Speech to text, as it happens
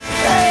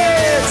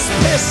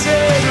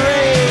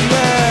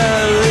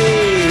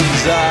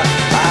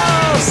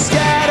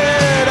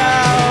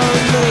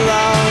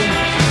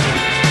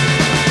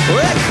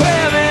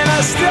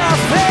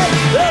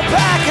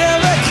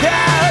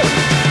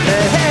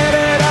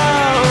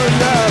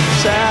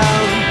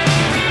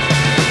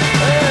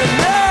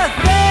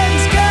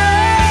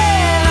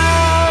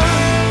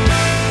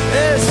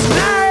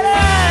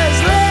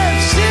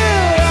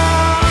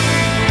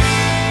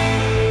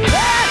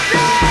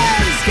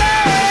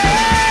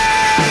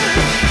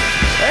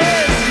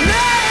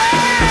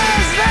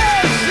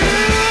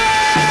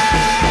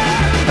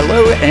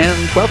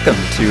and welcome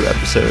to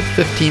episode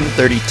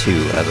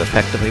 1532 of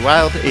Effectively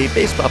Wild, a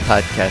baseball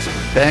podcast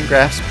from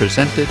Fangraphs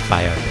presented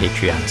by our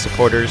Patreon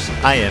supporters.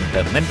 I am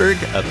Ben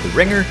Lindbergh of The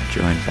Ringer,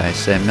 joined by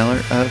Sam Miller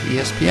of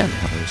ESPN.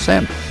 Hello,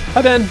 Sam.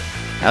 Hi, Ben.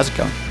 How's it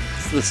going?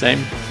 It's the same.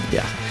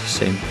 Yeah,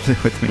 same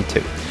with me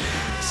too.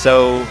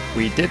 So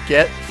we did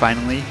get,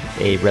 finally,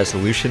 a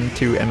resolution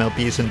to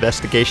MLB's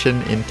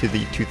investigation into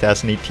the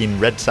 2018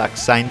 Red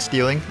Sox sign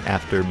stealing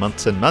after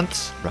months and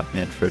months. Rob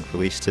Manfred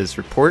released his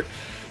report,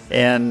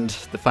 and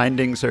the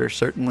findings are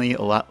certainly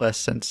a lot less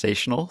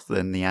sensational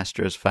than the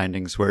Astros'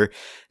 findings were.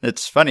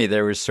 It's funny,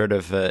 there was sort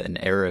of an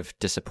air of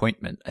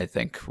disappointment, I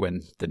think,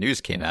 when the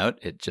news came out.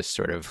 It just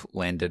sort of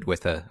landed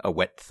with a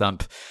wet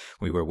thump.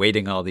 We were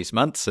waiting all these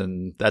months,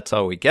 and that's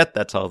all we get.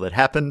 That's all that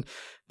happened.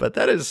 But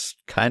that is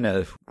kind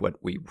of what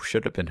we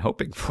should have been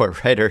hoping for,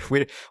 right? Or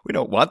we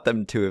don't want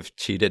them to have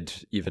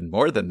cheated even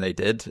more than they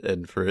did,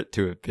 and for it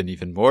to have been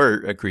even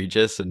more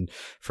egregious, and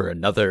for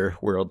another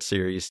World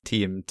Series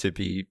team to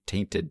be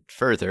tainted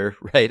further,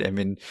 right? I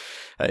mean,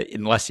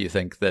 unless you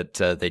think that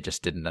they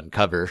just didn't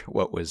uncover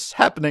what was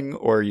happening,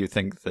 or you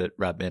think that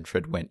Rob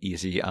Manfred went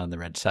easy on the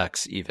Red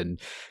Sox, even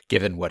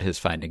given what his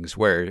findings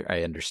were.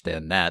 I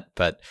understand that,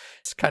 but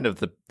it's kind of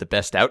the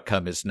best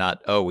outcome is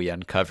not, oh, we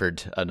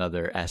uncovered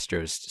another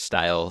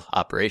Astros-style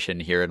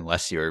operation here,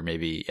 unless you're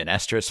maybe an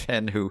Astros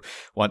fan who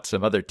wants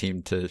some other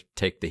team to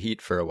take the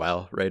heat for a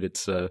while, right?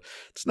 It's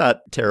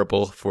not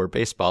terrible for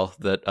baseball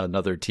that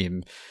another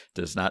team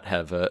does not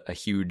have a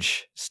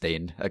huge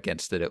stain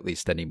against it, at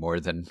least any more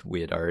than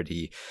we had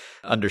already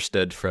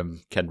understood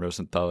from Ken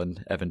Rosenthal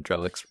and Evan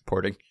Drellick's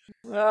reporting.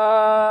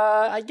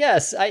 I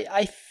guess.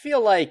 I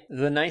feel like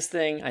the nice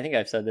thing, I think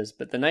I've said this,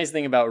 but the nice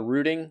thing about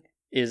rooting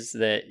is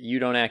that you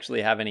don't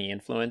actually have any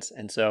influence.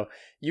 And so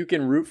you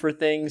can root for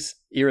things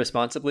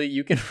irresponsibly.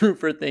 You can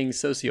root for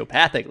things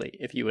sociopathically,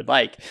 if you would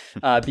like,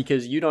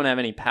 because you don't have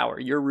any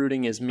power. Your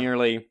rooting is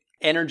merely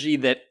energy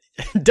that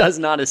does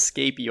not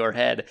escape your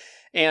head.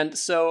 And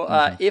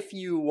so if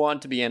you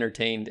want to be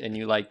entertained and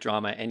you like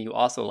drama and you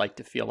also like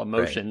to feel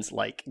emotions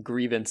like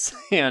grievance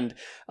and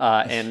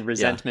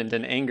resentment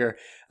and anger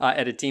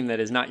at a team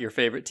that is not your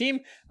favorite team,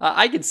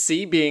 I could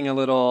see being a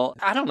little,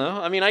 I don't know.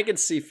 I mean, I could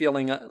see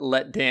feeling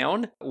let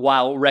down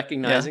while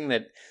recognizing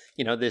that,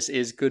 you know, this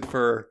is good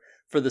for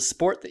the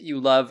sport that you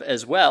love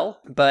as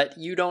well, but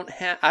you don't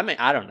have, I mean,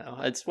 I don't know.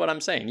 It's what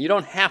I'm saying. You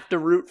don't have to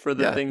root for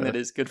the thing that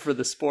is good for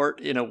the sport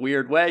in a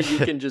weird way. You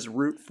can just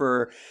root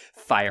for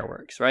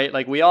fireworks, right?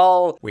 Like we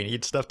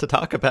need stuff to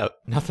talk about.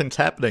 Nothing's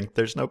happening.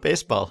 There's no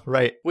baseball,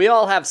 right? We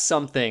all have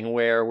something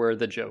where we're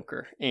the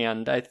Joker.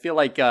 And I feel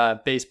like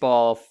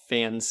baseball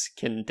fans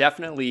can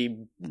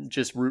definitely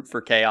just root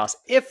for chaos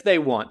if they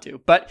want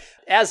to. But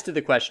as to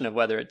the question of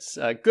whether it's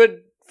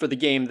good for the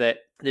game that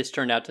this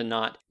turned out to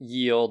not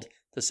yield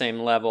the same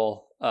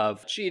level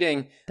of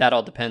cheating, that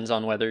all depends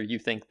on whether you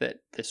think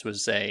that this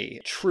was a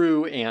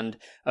true and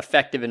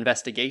effective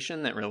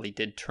investigation that really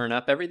did turn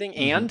up everything.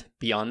 Mm-hmm. And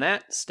beyond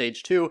that,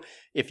 stage two,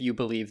 if you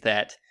believe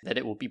that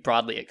it will be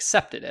broadly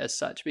accepted as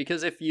such.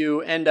 Because if you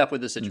end up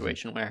with a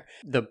situation where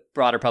the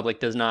broader public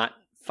does not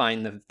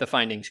find the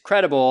findings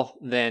credible,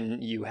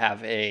 then you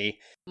have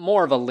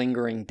more of a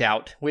lingering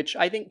doubt, which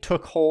I think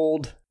took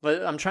hold.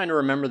 I'm trying to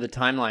remember the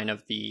timeline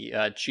of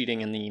the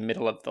cheating in the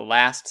middle of the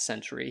last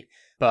century.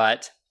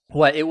 But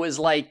what it was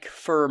like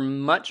for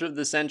much of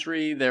the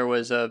century, there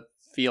was a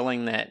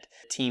feeling that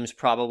teams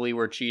probably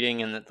were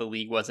cheating and that the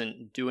league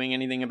wasn't doing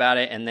anything about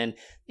it. And then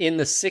in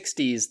the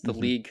 60s, the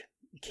league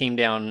came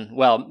down.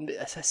 Well,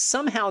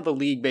 somehow the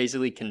league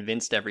basically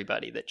convinced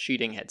everybody that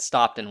cheating had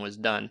stopped and was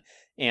done.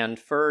 And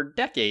for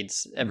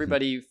decades,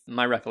 everybody,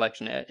 my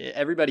recollection,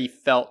 everybody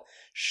felt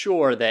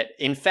sure that,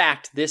 in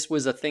fact, this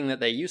was a thing that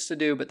they used to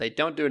do, but they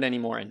don't do it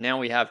anymore. And now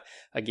we have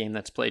a game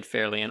that's played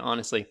fairly and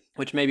honestly,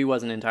 which maybe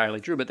wasn't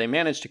entirely true, but they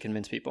managed to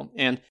convince people.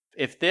 And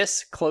if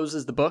this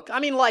closes the book, I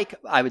mean, like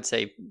I would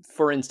say,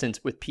 for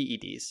instance, with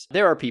PEDs,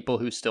 there are people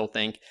who still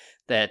think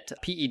that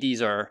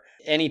PEDs are,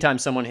 anytime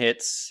someone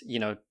hits,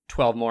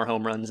 12 more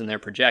home runs in their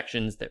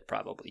projections, they're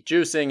probably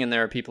juicing. And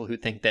there are people who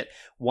think that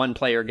one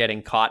player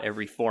getting caught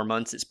every 4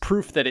 months is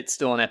proof that it's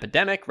still an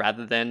epidemic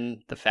rather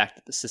than the fact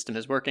that the system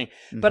is working.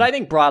 Mm-hmm. But I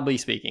think broadly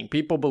speaking,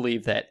 people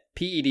believe that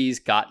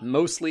PEDs got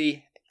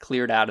mostly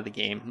cleared out of the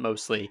game,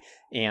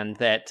 and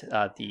that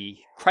the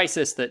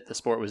crisis that the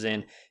sport was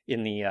in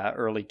the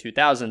early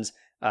 2000s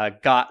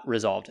got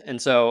resolved. And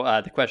so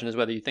the question is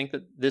whether you think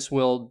that this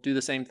will do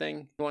the same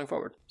thing going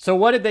forward. So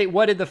what did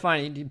the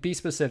finding? Be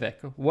specific.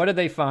 What did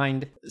they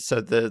find? So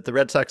the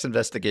Red Sox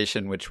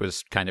investigation, which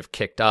was kind of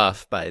kicked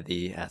off by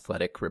the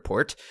Athletic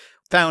report,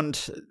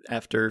 found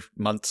after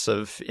months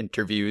of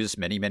interviews,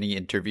 many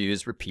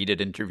interviews,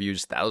 repeated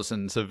interviews,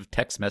 thousands of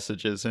text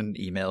messages and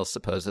emails,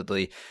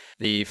 supposedly,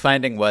 the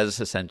finding was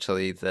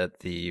essentially that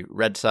the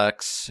Red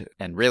Sox,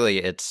 and really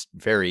it's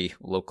very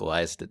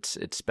localized,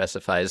 it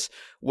specifies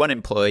one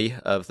employee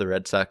of the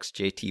Red Sox,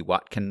 J.T.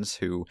 Watkins,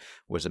 who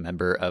was a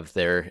member of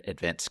their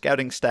advanced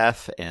scouting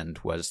staff and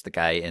was the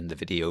guy in the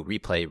video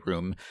replay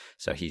room.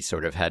 So he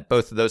sort of had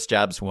both of those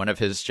jobs. One of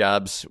his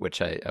jobs, which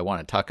I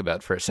want to talk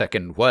about for a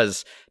second,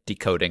 was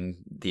decoding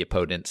the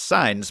opponent's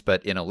signs,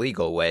 but in a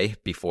legal way,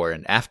 before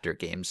and after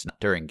games, not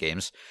during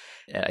games.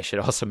 I should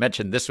also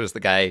mention this was the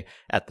guy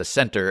at the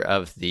center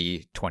of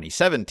the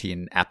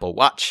 2017 Apple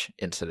Watch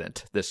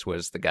incident. This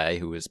was the guy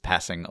who was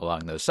passing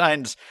along those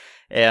signs,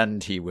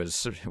 and he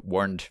was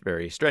warned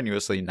very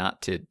strenuously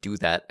not to do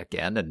that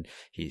again, and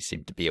he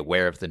seemed to be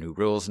aware of the new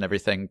rules and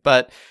everything,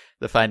 but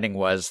the finding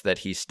was that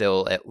he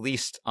still, at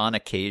least on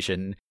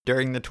occasion,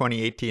 during the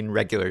 2018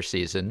 regular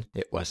season,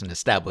 it wasn't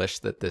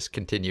established that this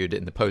continued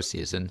in the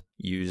postseason,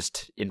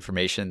 used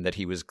information that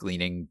he was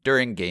gleaning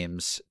during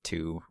games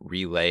to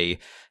relay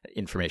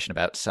information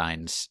about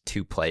signs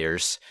to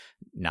players,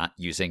 not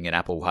using an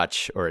Apple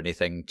Watch or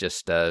anything,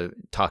 just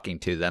talking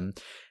to them.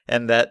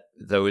 And that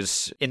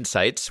those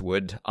insights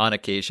would, on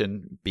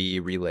occasion, be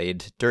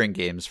relayed during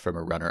games from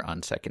a runner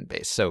on second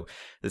base. So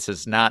this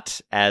is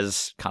not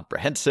as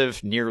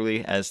comprehensive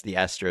nearly as the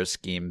Astros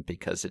scheme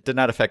because it did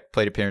not affect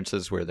plate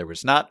appearances where there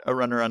was not a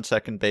runner on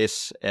second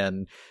base.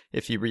 And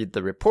if you read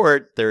the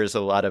report, there is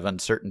a lot of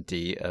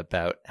uncertainty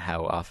about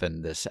how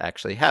often this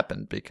actually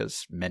happened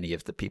because many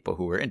of the people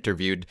who were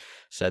interviewed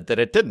said that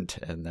it didn't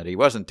and that he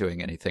wasn't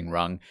doing anything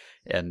wrong.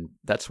 And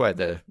that's why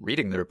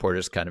reading the report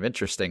is kind of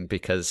interesting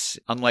because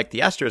unlike the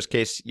Astros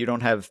case, you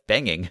don't have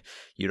banging.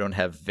 You don't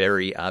have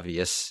very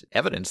obvious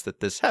evidence that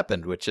this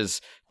happened, which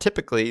is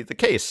typically the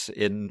case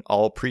in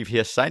all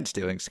previous sign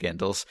stealing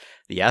scandals.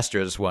 The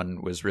Astros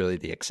one was really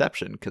the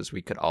exception because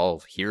we could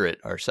all hear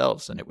it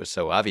ourselves and it was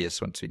so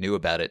obvious once we knew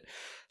about it.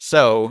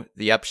 So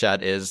the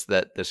upshot is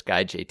that this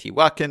guy, J.T.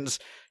 Watkins,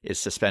 is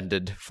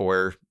suspended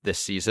for this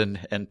season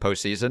and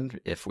postseason,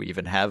 if we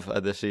even have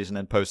a this season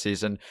and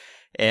postseason.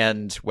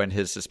 And when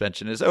his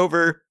suspension is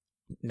over,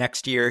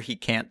 next year he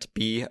can't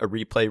be a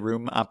replay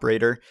room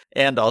operator.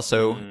 And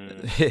also,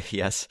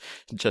 yes,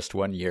 just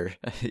 1 year.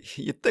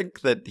 You'd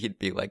think that he'd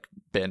be like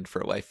banned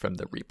for life from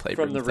the replay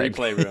room. From the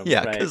replay room,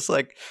 yeah, right. because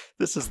like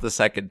this is the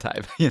second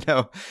time,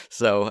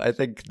 So I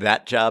think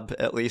that job,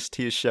 at least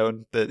he's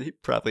shown that he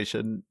probably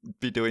shouldn't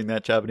be doing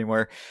that job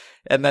anymore.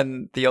 And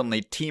then the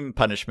only team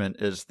punishment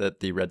is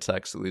that the Red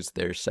Sox lose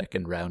their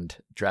second round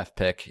draft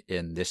pick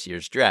in this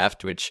year's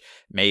draft, which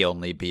may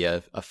only be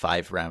a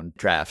 5-round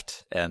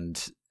draft.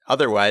 And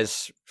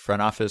otherwise,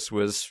 front office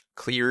was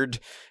cleared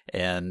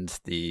and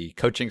the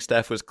coaching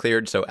staff was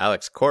cleared. So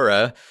Alex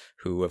Cora,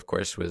 who of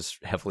course was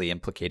heavily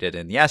implicated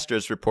in the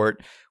Astros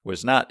report,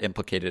 was not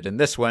implicated in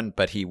this one,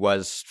 but he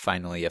was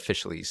finally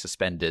officially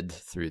suspended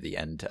through the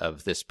end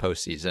of this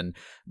postseason,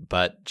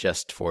 but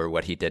just for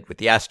what he did with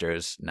the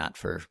Astros, not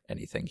for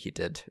anything he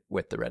did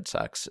with the Red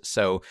Sox.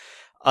 So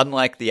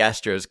unlike the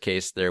Astros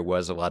case, there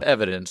was a lot of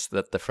evidence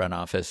that the front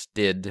office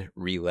did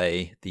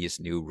relay these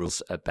new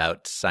rules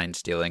about sign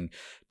stealing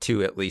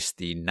to at least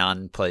the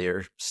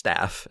non-player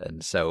staff.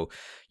 And so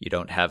you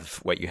don't have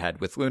what you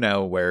had with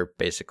Luhnow, where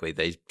basically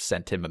they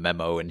sent him a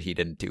memo and he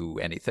didn't do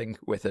anything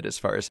with it as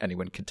far as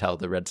anyone could tell.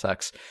 The Red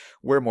Sox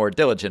were more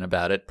diligent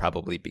about it,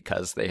 probably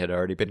because they had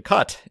already been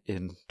caught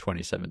in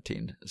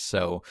 2017.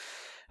 So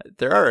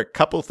there are a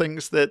couple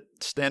things that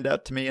stand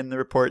out to me in the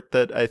report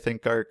that I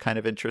think are kind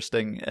of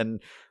interesting.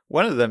 And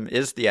one of them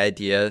is the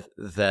idea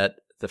that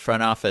the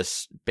front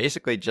office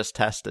basically just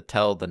has to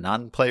tell the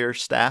non-player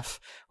staff,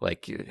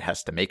 like it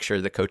has to make sure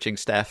the coaching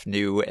staff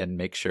knew and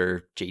make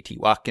sure J.T.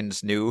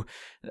 Watkins knew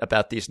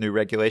about these new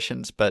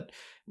regulations. But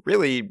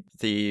really,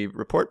 the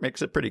report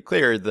makes it pretty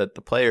clear that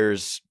the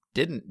players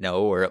didn't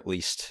know, or at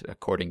least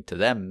according to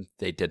them,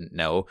 they didn't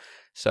know.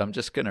 So I'm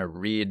just going to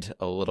read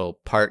a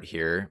little part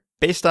here.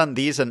 Based on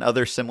these and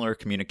other similar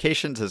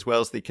communications, as well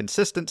as the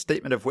consistent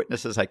statement of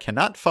witnesses, I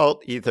cannot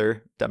fault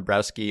either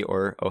Dombrowski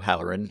or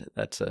O'Halloran,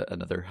 that's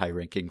another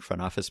high-ranking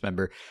front office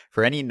member,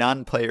 for any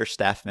non-player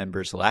staff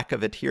members' lack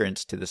of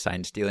adherence to the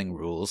sign-stealing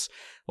rules.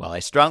 While I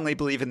strongly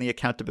believe in the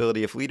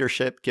accountability of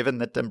leadership, given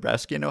that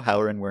Dombrowski and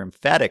O'Halloran were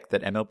emphatic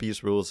that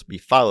MLB's rules be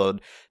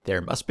followed,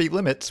 there must be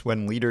limits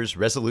when leaders'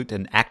 resolute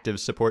and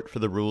active support for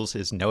the rules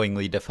is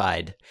knowingly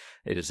defied.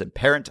 It is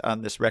apparent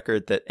on this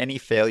record that any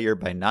failure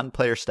by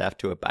non-player staff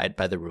to abide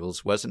by the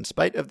rules was in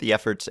spite of the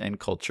efforts and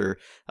culture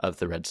of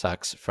the Red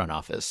Sox front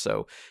office.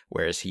 So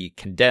whereas he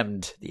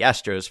condemned the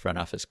Astros front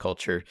office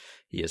culture,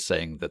 he is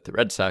saying that the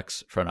Red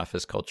Sox front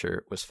office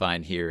culture was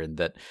fine here and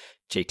that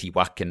J.T.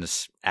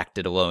 Watkins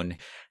acted alone.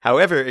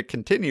 However, it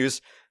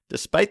continues,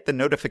 despite the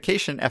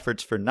notification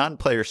efforts for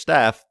non-player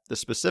staff, the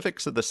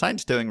specifics of the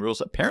sign-stealing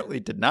rules apparently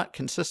did not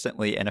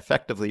consistently and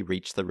effectively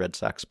reach the Red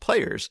Sox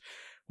players.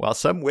 While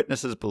some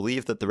witnesses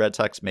believe that the Red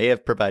Sox may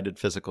have provided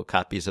physical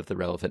copies of the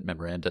relevant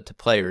memoranda to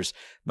players,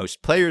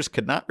 most players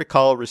could not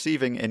recall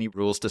receiving any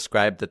rules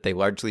described that they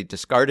largely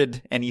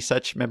discarded any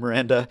such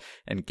memoranda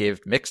and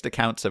gave mixed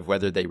accounts of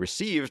whether they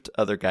received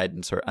other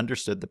guidance or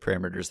understood the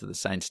parameters of the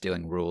sign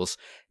stealing rules.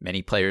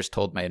 Many players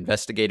told my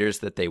investigators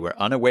that they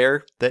were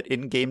unaware that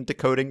in-game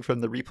decoding from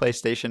the replay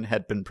station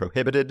had been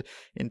prohibited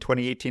in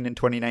 2018 and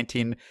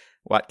 2019.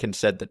 Watkins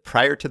said that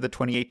prior to the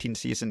 2018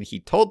 season, he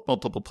told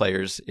multiple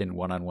players in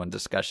one-on-one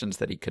discussions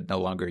that he could no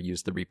longer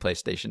use the replay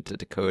station to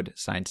decode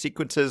signed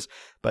sequences,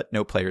 but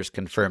no players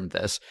confirmed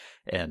this.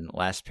 And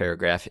last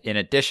paragraph, in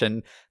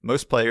addition,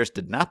 most players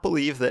did not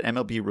believe that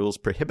MLB rules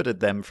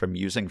prohibited them from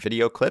using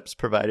video clips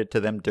provided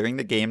to them during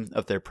the game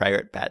of their prior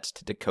at-bats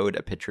to decode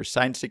a pitcher's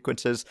signed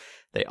sequences.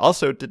 They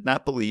also did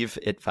not believe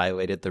it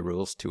violated the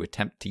rules to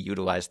attempt to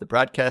utilize the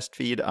broadcast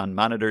feed on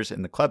monitors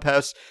in the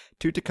clubhouse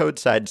to decode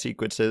signed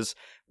sequences.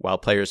 While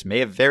players may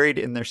have varied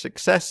in their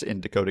success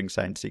in decoding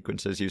signed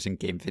sequences using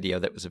game video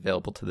that was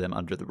available to them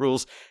under the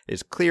rules, it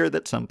is clear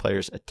that some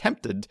players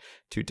attempted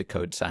to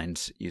decode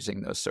signs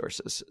using those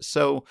sources.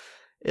 So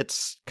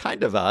it's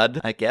kind of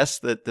odd, I guess,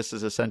 that this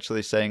is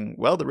essentially saying,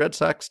 well, the Red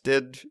Sox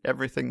did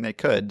everything they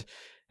could,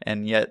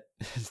 and yet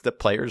the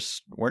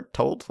players weren't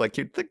told. Like,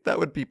 you'd think that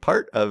would be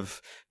part of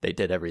they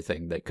did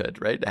everything they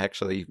could, right?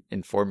 Actually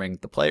informing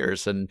the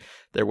players. And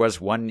there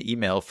was one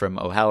email from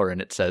O'Halloran,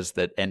 it says,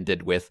 that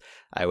ended with,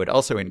 I would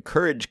also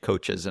encourage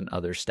coaches and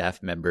other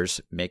staff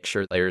members make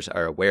sure players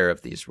are aware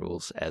of these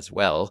rules as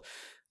well.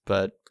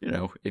 But,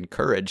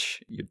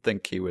 encourage, you'd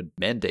think he would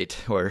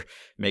mandate or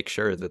make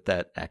sure that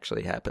that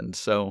actually happens.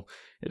 So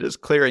it is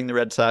clearing the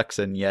Red Sox,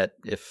 and yet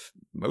if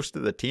most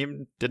of the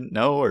team didn't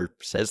know or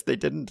says they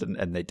didn't,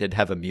 and they did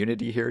have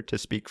immunity here to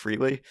speak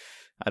freely,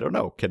 I don't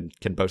know. Can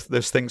both of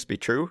those things be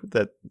true,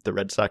 that the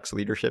Red Sox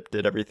leadership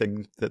did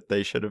everything that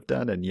they should have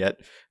done, and yet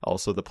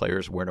also the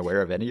players weren't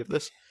aware of any of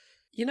this?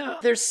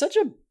 There's such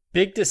a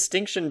big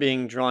distinction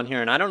being drawn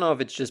here, and I don't know if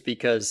it's just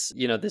because,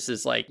 this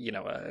is like,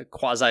 a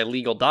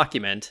quasi-legal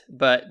document,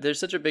 but there's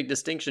such a big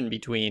distinction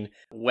between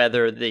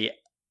whether the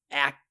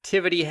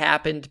activity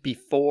happened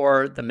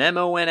before the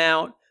memo went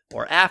out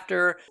or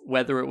after,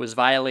 whether it was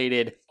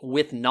violated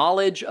with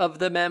knowledge of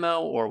the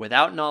memo or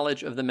without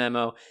knowledge of the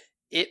memo.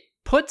 It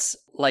puts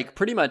like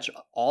pretty much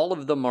all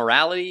of the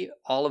morality,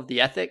 all of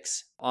the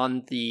ethics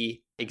on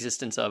the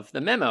existence of the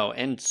memo,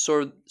 and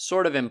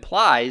sort of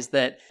implies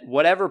that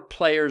whatever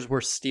players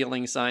were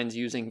stealing signs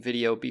using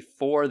video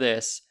before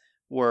this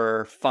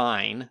were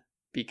fine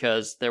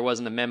because there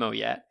wasn't a memo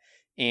yet,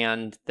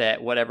 and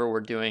that whatever we're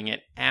doing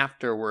it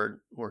afterward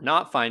were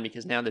not fine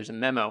because now there's a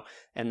memo,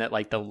 and that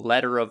like the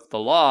letter of the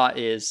law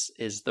is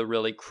the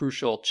really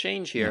crucial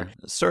change here.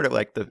 Yeah, sort of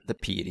like the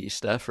PED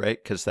stuff,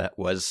 right? Because that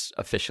was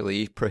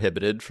officially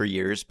prohibited for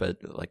years, but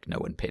like no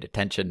one paid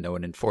attention, no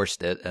one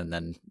enforced it, and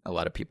then a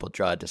lot of people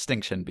draw a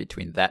distinction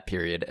between that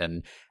period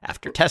and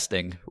after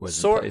testing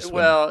was in place.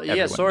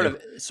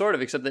 Sort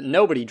of, except that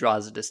nobody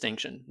draws a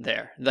distinction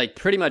there. Like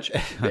pretty much,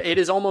 it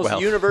is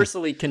almost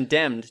universally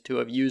condemned to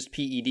have used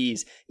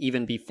PEDs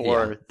even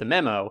before the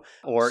memo,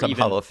 or some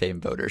even Hall of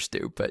Fame voters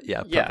do, but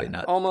probably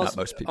not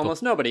most people.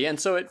 Almost nobody. And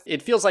so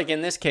it feels like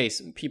in this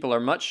case, people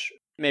are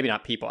maybe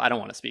not people, I don't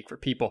want to speak for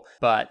people,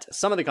 but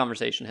some of the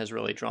conversation has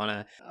really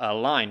drawn a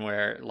line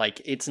where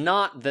like it's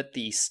not that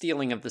the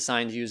stealing of the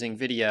signs using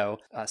video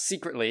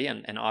secretly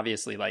and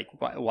obviously like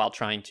while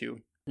trying to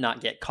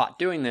not get caught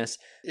doing this,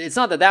 it's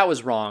not that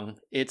was wrong,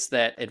 it's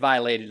that it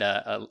violated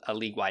a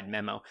league-wide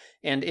memo.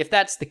 And if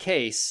that's the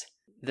case,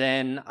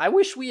 then I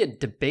wish we had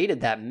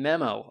debated that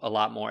memo a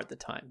lot more at the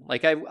time.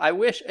 Like I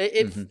wish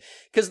it,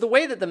 because the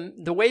way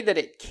that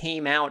it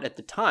came out at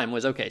the time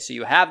was, okay, so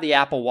you have the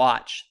Apple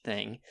Watch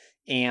thing,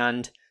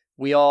 and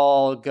we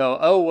all go,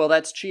 oh, well,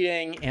 that's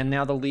cheating, and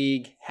now the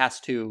league has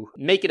to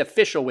make it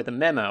official with a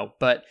memo.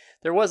 But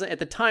there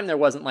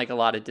wasn't like a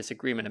lot of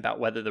disagreement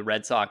about whether the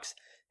Red Sox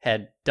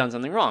had done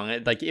something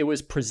wrong. Like it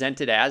was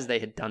presented as they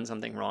had done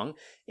something wrong,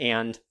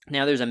 and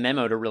now there's a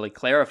memo to really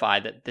clarify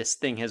that this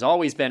thing has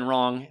always been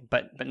wrong,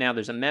 but now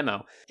there's a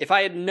memo. If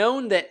I had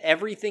known that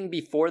everything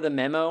before the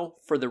memo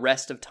for the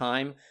rest of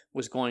time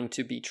was going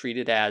to be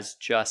treated as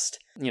just,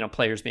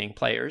 players being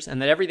players,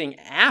 and that everything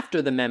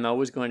after the memo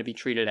was going to be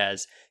treated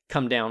as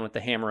come down with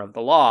the hammer of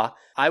the law,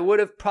 I would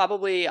have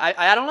probably,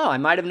 I don't know, I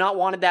might have not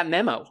wanted that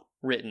memo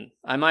written.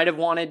 I might have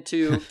wanted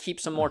to keep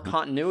some more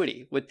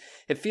continuity.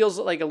 It feels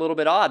like a little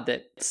bit odd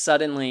that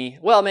suddenly,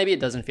 well, maybe it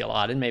doesn't feel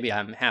odd and maybe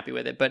I'm happy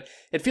with it, but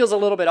it feels a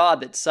little bit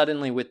odd that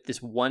suddenly with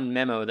this one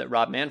memo that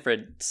Rob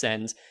Manfred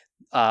sends,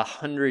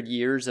 100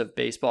 years of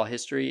baseball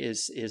history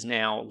is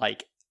now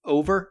like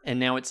over, and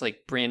now it's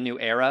like brand new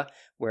era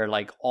where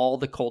like all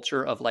the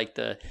culture of like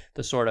the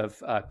sort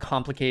of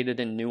complicated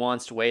and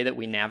nuanced way that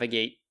we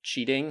navigate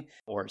cheating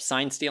or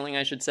sign stealing,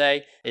 I should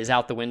say, is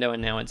out the window,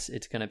 and now it's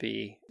gonna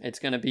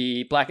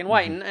be black and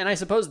white, and I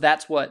suppose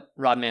that's what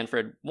Rob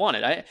Manfred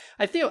wanted.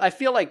 I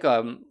feel like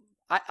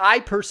I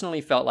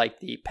personally felt like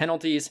the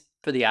penalties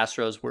for the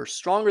Astros were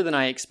stronger than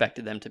I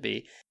expected them to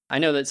be. I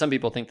know that some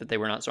people think that they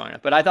were not strong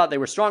enough, but I thought they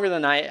were stronger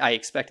than I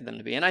expected them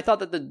to be. And I thought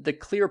that the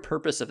clear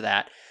purpose of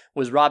that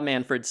was Rob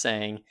Manfred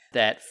saying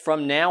that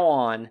from now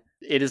on,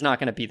 it is not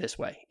going to be this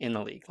way in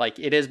the league. Like,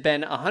 it has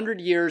been 100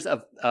 years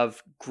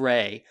of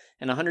gray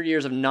and 100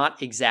 years of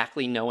not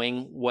exactly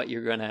knowing whether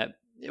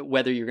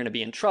you're going to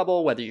be in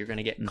trouble, whether you're going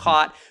to get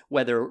caught,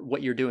 whether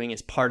what you're doing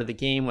is part of the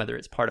game, whether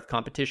it's part of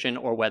competition,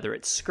 or whether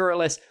it's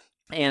scurrilous.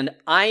 And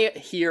I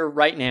here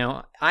right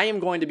now, I am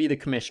going to be the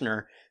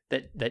commissioner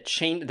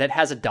that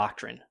has a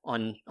doctrine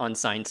on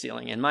sign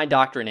stealing. And my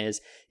doctrine is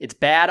it's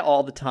bad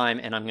all the time,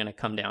 and I'm going to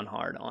come down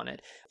hard on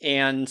it.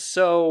 And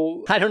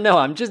so, I don't know,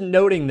 I'm just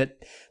noting that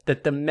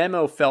the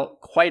memo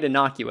felt quite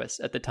innocuous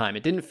at the time.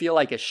 It didn't feel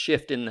like a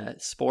shift in the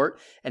sport.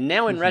 And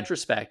now in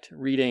retrospect,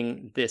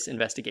 reading this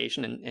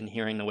investigation and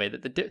hearing the way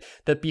that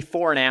the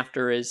before and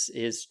after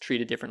is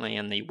treated differently,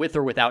 and the with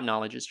or without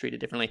knowledge is treated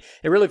differently,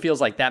 it really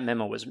feels like that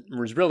memo was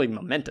really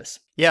momentous.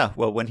 Yeah,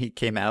 well, when he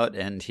came out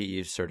and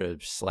he sort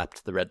of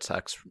slapped the Red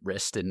Sox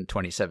wrist in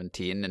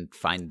 2017 and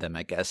fined them,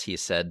 I guess, he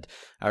said,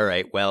 all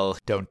right, well,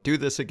 don't do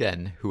this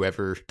again.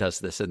 Whoever does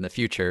this in the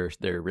future,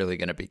 there are really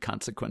going to be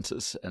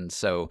consequences. And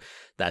so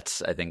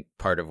that's, I think,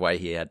 part of why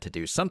he had to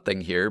do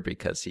something here,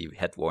 because he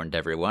had warned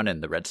everyone,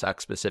 and the Red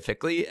Sox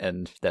specifically,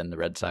 and then the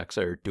Red Sox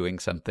are doing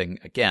something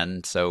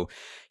again. So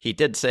he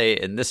did say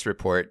in this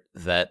report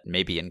that,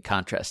 maybe in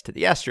contrast to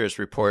the Astros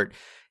report,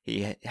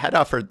 he had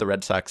offered the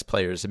Red Sox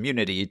players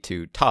immunity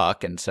to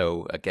talk, and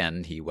so,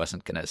 again, he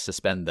wasn't going to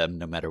suspend them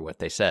no matter what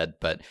they said.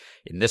 But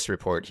in this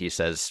report, he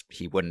says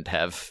he wouldn't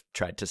have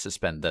tried to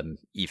suspend them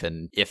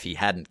even if he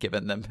hadn't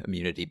given them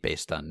immunity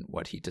based on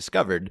what he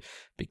discovered,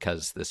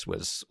 because this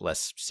was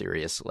less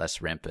serious,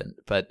 less rampant.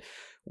 But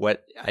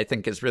what I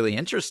think is really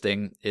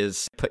interesting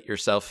is put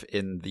yourself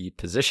in the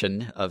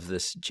position of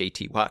this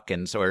JT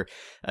Watkins, or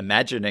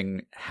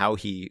imagining how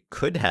he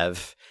could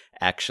have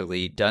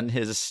actually done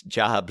his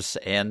jobs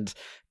and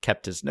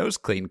kept his nose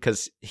clean,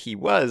 because he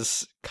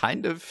was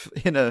kind of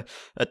in a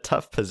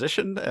tough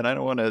position, and I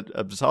don't want to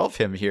absolve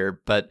him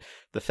here, but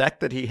the fact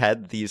that he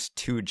had these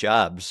two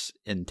jobs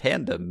in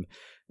tandem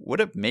would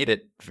have made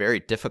it very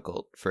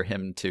difficult for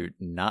him to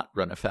not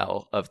run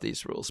afoul of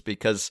these rules,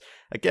 because,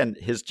 again,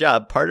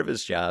 part of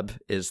his job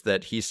is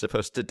that he's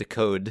supposed to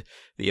decode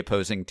the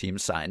opposing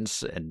team's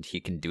signs, and he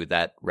can do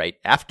that right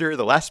after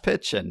the last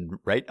pitch and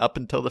right up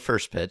until the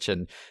first pitch.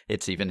 And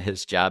it's even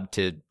his job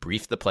to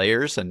brief the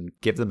players and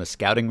give them a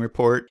scouting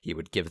report. He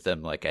would give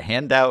them like a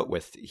handout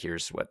with,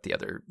 here's what the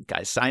other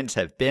guy's signs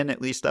have been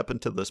at least up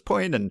until this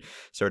point, and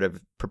sort of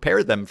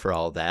prepare them for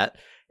all that.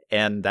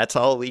 And that's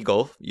all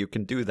legal. You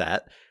can do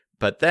that.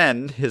 But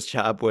then his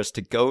job was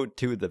to go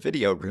to the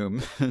video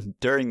room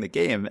during the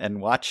game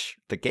and watch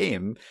the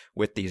game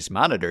with these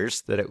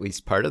monitors that at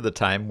least part of the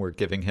time were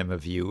giving him a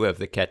view of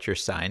the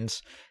catcher's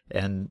signs.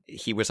 And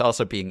he was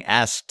also being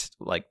asked,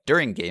 like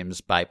during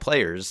games by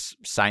players,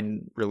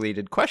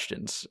 sign-related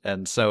questions.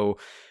 And so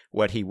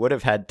what he would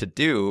have had to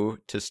do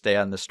to stay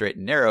on the straight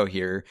and narrow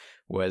here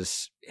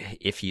was,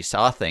 if he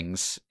saw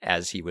things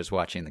as he was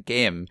watching the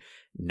game,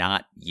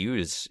 not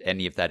use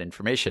any of that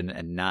information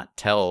and not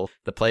tell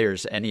the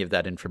players any of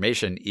that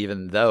information,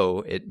 even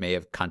though it may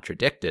have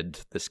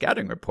contradicted the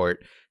scouting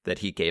report that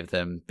he gave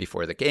them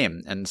before the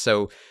game. And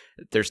so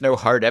there's no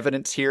hard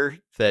evidence here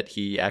that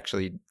he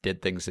actually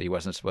did things that he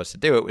wasn't supposed to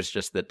do. It was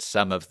just that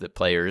some of the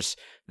players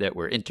that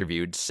were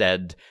interviewed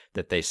said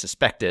that they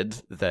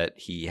suspected that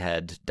he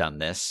had done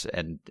this.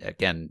 And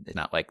again, it's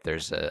not like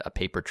there's a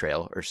paper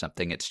trail or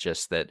something. It's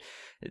just that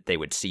they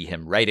would see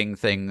him writing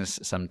things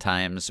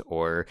sometimes,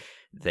 or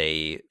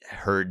they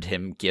heard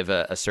him give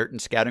a certain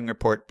scouting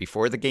report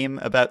before the game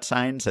about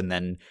signs, and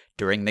then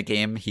during the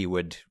game he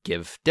would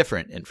give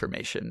different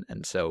information.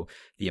 And so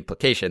the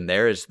implication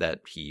there is that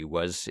he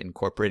was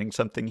incorporating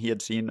something he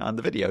had seen on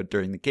the video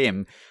during the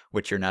game,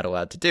 which you're not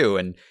allowed to do.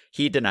 And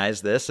he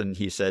denies this, and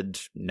he said,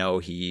 no,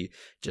 he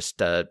just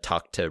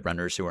talked to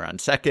runners who were on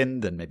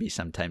second, and maybe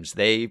sometimes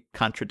they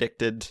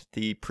contradicted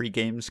the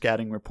pregame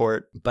scouting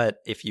report. But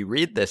if you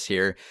read this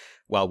here,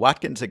 while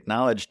Watkins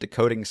acknowledged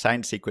decoding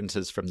sign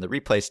sequences from the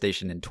replay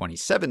station in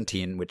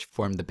 2017, which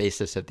formed the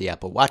basis of the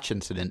Apple Watch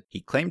incident, he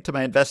claimed to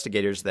my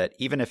investigators that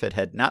even if it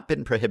had not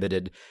been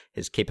prohibited,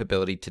 his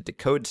capability to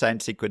decode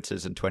sign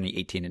sequences in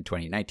 2018 and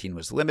 2019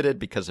 was limited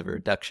because of a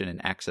reduction in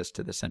access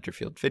to the center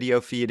field video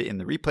feed in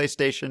the replay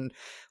station.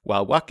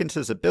 While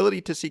Watkins'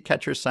 ability to see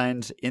catcher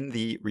signs in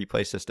the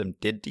replay system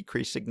did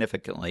decrease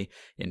significantly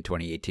in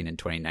 2018 and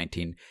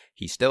 2019,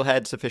 he still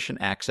had sufficient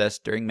access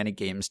during many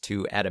games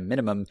to, at a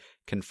minimum,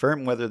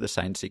 confirm whether the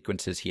sign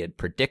sequences he had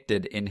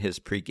predicted in his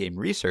pregame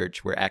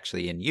research were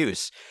actually in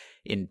use.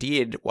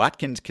 Indeed,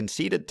 Watkins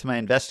conceded to my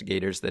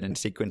investigators that in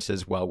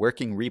sequences while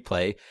working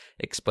replay,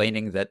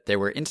 explaining that there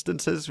were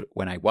instances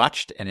when I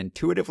watched and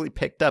intuitively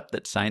picked up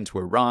that signs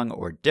were wrong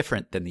or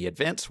different than the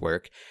advance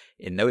work.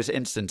 In those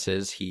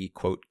instances, he,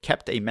 quote,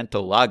 kept a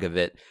mental log of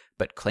it,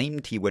 but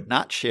claimed he would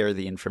not share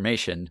the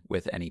information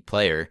with any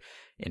player.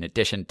 In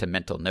addition to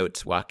mental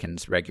notes,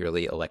 Watkins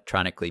regularly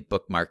electronically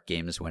bookmarked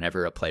games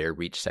whenever a player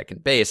reached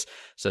second base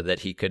so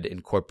that he could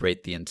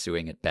incorporate the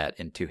ensuing at-bat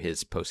into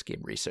his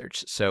post-game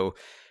research. So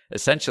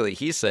essentially,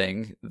 he's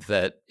saying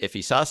that if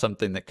he saw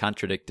something that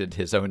contradicted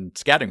his own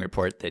scouting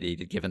report that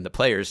he'd given the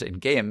players in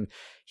game,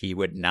 he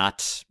would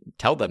not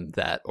tell them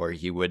that, or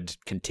he would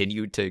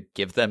continue to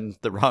give them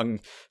the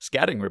wrong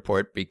scouting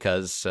report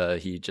because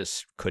he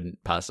just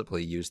couldn't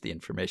possibly use the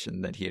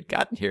information that he had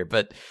gotten here.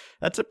 But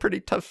that's a pretty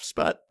tough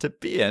spot to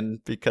be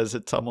in, because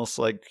it's almost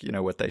like,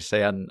 what they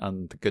say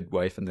on The Good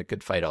Wife and The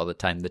Good Fight all the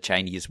time, the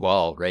Chinese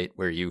wall, right?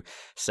 Where you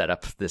set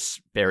up this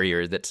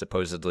barrier that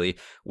supposedly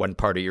one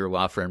part of your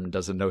law firm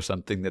doesn't know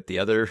something that the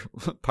other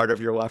part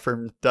of your law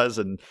firm does.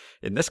 And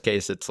in this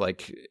case, it's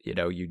like,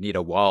 you need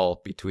a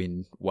wall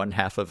between one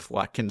half of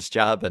Watkins'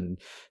 job and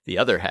the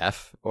other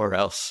half, or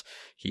else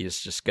he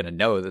is just going to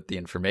know that the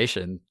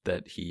information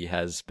that he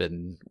has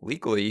been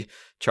legally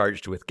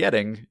charged with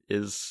getting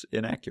is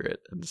inaccurate.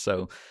 And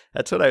so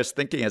that's what I was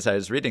thinking as I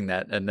was reading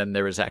that. And then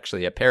there was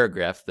actually a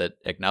paragraph that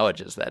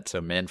acknowledges that.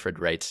 So Manfred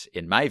writes,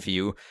 "In my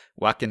view,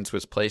 Watkins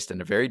was placed in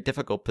a very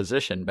difficult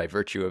position by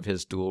virtue of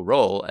his dual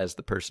role as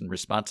the person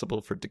responsible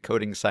for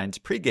decoding signs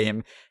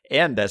pregame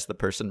and as the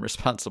person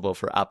responsible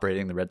for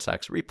operating the Red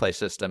Sox replay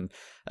system,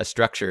 a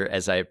structure,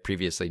 as I have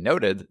previously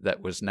noted,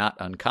 that was not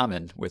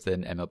uncommon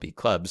within MLB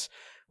clubs.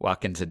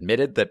 Watkins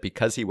admitted that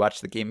because he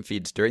watched the game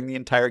feeds during the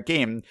entire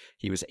game,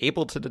 he was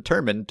able to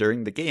determine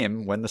during the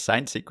game when the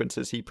sign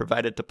sequences he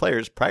provided to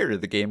players prior to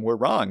the game were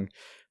wrong,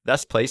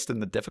 thus placed in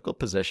the difficult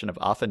position of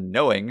often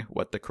knowing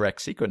what the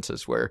correct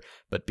sequences were,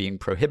 but being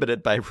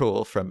prohibited by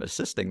rule from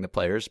assisting the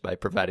players by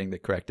providing the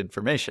correct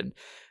information.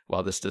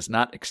 While this does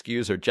not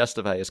excuse or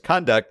justify his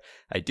conduct,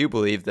 I do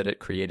believe that it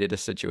created a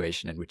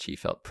situation in which he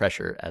felt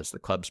pressure as the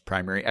club's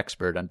primary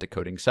expert on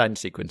decoding sign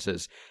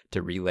sequences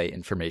to relay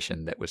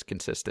information that was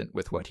consistent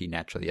with what he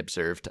naturally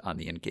observed on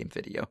the in-game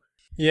video."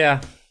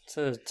 Yeah,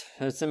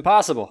 it's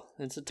impossible.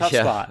 It's a tough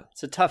spot.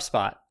 It's a tough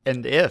spot.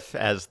 And if,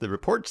 as the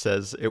report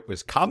says, it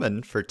was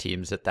common for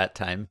teams at that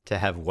time to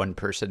have one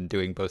person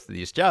doing both of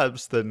these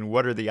jobs, then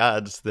what are the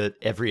odds that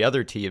every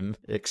other team,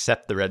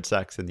 except the Red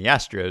Sox and the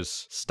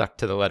Astros, stuck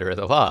to the letter of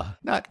the law?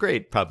 Not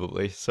great,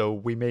 probably. So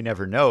we may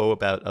never know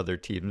about other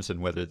teams and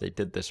whether they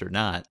did this or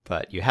not.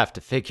 But you have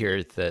to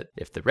figure that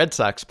if the Red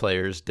Sox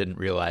players didn't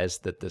realize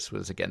that this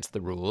was against the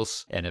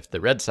rules, and if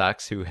the Red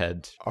Sox, who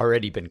had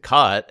already been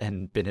caught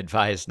and been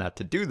advised not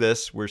to do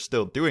this, were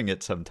still doing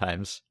it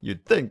sometimes,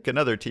 you'd think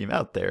another team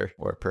out there,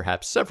 or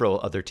perhaps several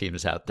other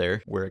teams out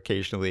there, were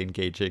occasionally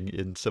engaging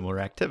in similar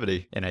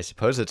activity. And I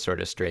suppose it's sort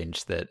of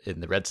strange that in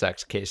the Red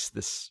Sox case,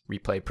 this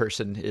replay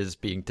person is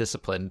being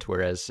disciplined,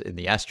 whereas in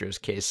the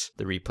Astros case,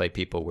 the replay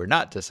people were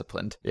not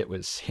disciplined. It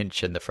was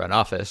Hinch in the front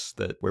office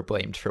that were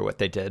blamed for what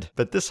they did.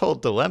 But this whole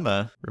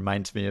dilemma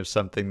reminds me of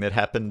something that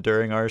happened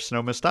during our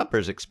Sonoma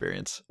Stompers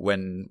experience.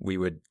 When we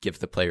would give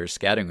the players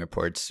scouting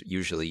reports,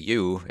 usually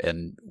you,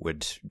 and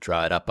would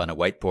draw it up on a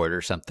whiteboard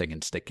or something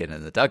and stick it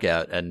in the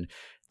dugout. And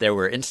there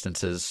were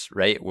instances,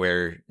 right,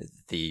 where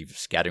the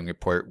scouting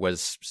report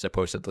was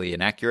supposedly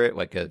inaccurate,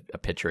 like a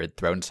pitcher had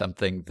thrown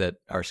something that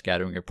our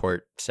scouting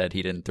report said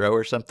he didn't throw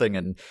or something.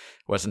 And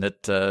wasn't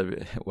it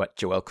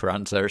Joel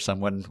Carranza or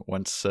someone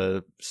once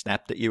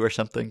snapped at you or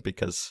something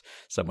because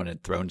someone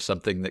had thrown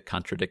something that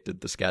contradicted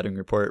the scouting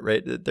report,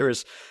 right? There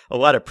was a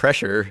lot of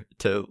pressure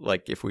to,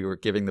 like, if we were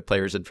giving the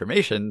players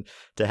information,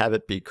 to have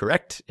it be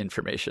correct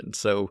information.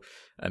 So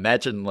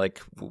imagine,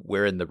 like,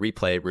 we're in the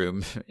replay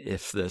room,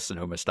 if the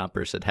Sonoma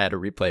Stompers had a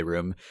replay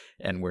room,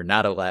 and we're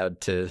not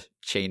allowed to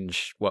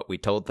change what we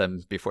told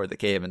them before the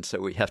game, and so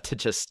we have to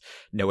just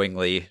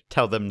knowingly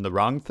tell them the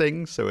wrong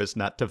thing so as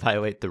not to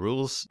violate the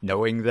rules,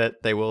 knowing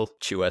that they will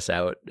chew us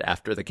out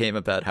after the game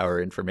about how our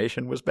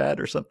information was bad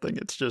or something.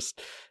 It's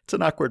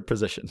an awkward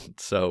position.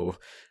 So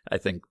I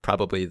think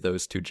probably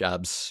those two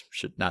jobs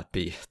should not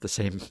be the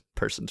same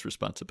person's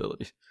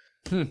responsibility.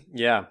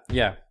 Yeah,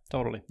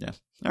 totally. Yeah.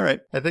 All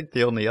right. I think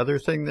the only other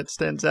thing that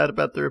stands out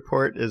about the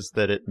report is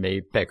that it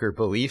may beggar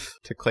belief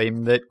to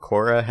claim that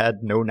Cora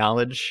had no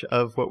knowledge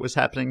of what was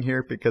happening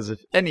here, because if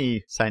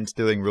any sign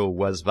stealing rule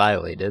was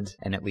violated,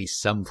 and at least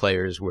some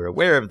players were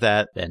aware of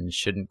that, then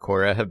shouldn't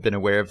Cora have been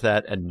aware of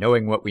that? And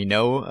knowing what we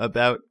know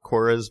about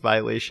Cora's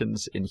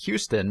violations in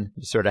Houston,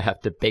 you sort of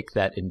have to bake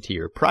that into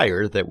your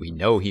prior, that we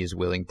know he's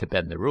willing to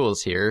bend the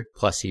rules here.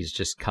 Plus, he's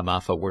just come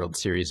off a World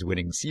Series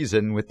winning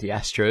season with the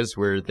Astros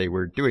where they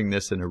were doing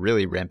this in a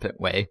really rampant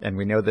way. And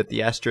we know that the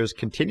Astros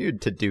continued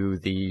to do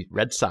the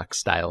Red Sox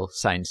style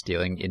sign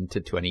stealing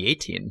into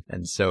 2018.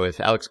 And so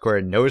if Alex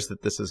Cora knows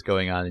that this is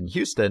going on in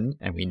Houston,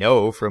 and we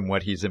know from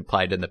what he's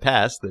implied in the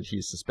past that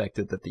he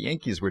suspected that the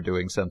Yankees were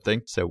doing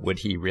something, so would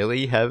he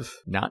really have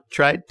not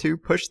tried to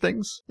push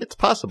things? It's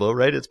possible,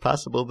 right? It's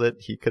possible that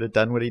he could have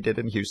done what he did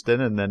in Houston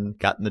and then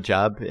gotten the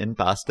job in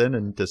Boston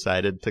and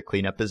decided to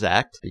clean up his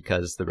act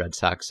because the Red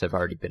Sox have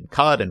already been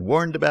caught and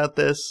warned about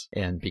this,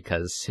 and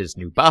because his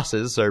new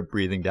bosses are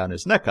breathing down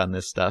his neck on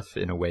this stuff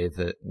in a way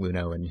that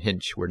Luhnow and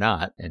Hinch were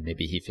not. And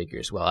maybe he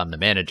figures, well, I'm the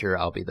manager,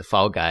 I'll be the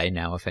fall guy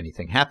now if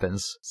anything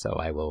happens, so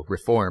I will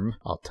reform.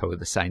 I'll toe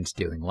the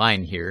sign-stealing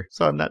line here.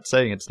 So I'm not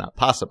saying it's not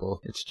possible.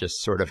 It's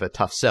just sort of a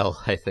tough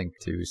sell, I think,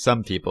 to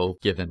some people,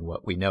 given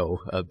what we know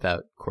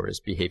about Cora's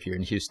behavior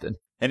in Houston.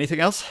 Anything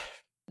else?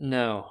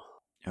 No.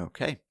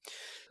 Okay.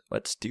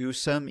 Let's do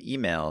some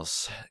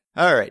emails.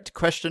 All right,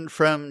 question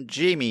from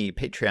Jamie,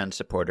 Patreon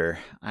supporter.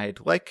 I'd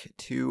like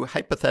to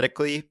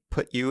hypothetically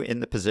put you in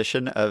the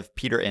position of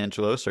Peter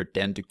Angelos or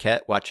Dan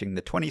Duquette watching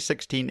the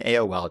 2016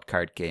 AL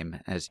wildcard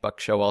game, as Buck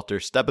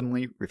Showalter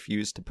stubbornly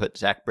refused to put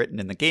Zach Britton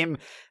in the game,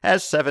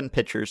 as 7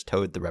 pitchers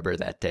towed the rubber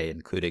that day,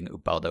 including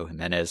Ubaldo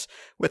Jimenez,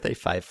 with a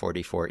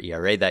 5.44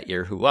 ERA that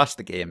year, who lost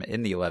the game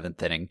in the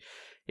 11th inning.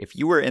 If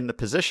you were in the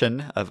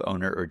position of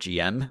owner or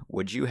GM,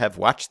 would you have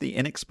watched the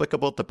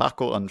inexplicable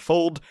debacle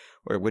unfold,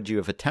 or would you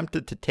have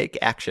attempted to take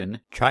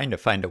action, trying to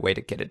find a way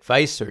to get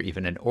advice or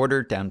even an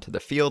order down to the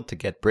field to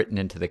get Britton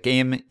into the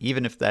game,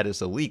 even if that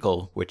is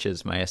illegal, which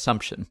is my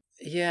assumption?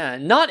 Yeah,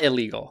 not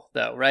illegal,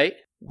 though, right?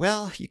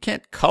 Well, you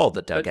can't call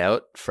the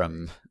dugout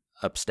from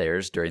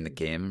upstairs during the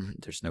game.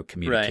 There's no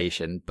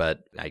communication, right. But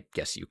I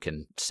guess you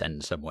can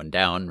send someone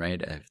down,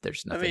 right?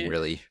 There's nothing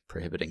really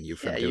prohibiting you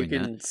from doing that.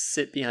 Yeah, you can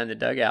sit behind the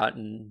dugout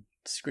and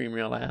scream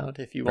real loud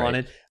if you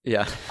wanted.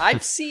 Yeah.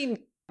 I've seen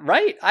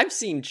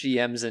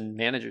GMs and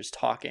managers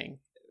talking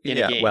in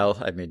a game. Well,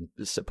 I mean,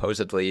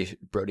 supposedly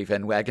Brody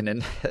Van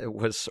Wagenen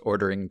was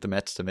ordering the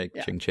Mets to make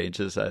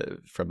changes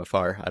from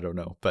afar. I don't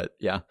know, but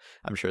yeah,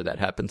 I'm sure that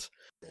happens.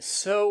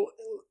 So,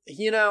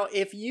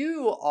 if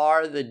you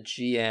are the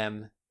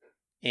GM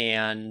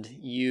and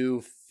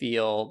you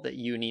feel that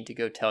you need to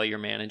go tell your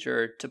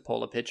manager to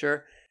pull a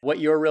pitcher, what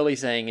you're really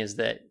saying is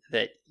that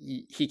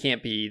he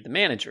can't be the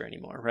manager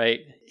anymore, right?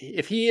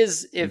 If he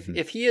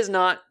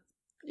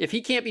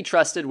can't be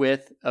trusted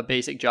with a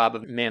basic job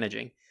of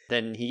managing,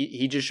 then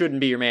he just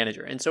shouldn't be your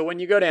manager. And so when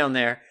you go down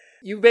there,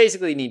 you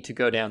basically need to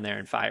go down there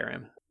and fire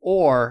him.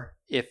 Or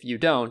if you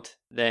don't,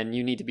 then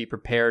you need to be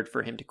prepared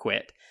for him to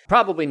quit.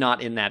 Probably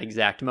not in that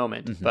exact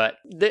moment, but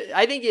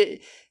I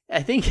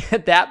think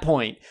at that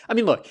point, I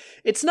mean, look,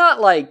 it's not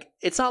like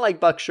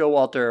Buck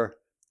Showalter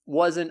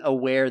wasn't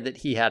aware that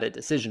he had a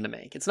decision to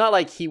make. It's not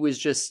like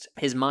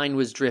his mind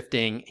was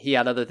drifting, he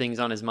had other things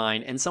on his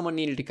mind, and someone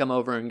needed to come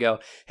over and go,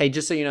 hey,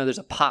 just so you know, there's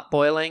a pot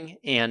boiling,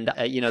 and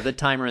the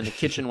timer in the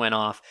kitchen went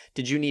off.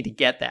 Did you need to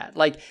get that?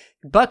 Like,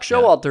 Buck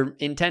Showalter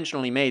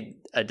intentionally made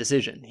a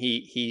decision.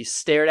 He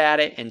stared at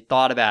it and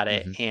thought about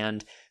it,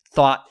 and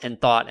thought and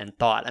thought and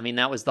thought. I mean,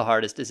 that was the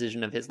hardest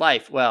decision of his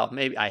life. Well,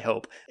 maybe, I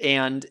hope.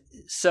 And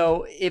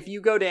so if you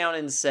go down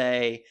and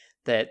say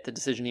that the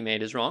decision he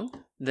made is wrong,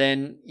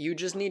 then you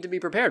just need to be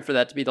prepared for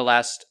that to be the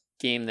last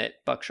game that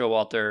Buck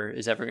Showalter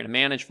is ever going to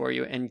manage for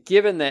you. And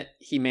given that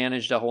he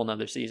managed a whole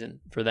nother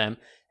season for them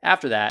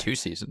after that, 2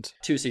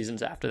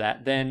 seasons after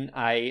that, then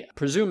I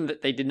presume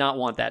that they did not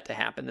want that to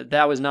happen,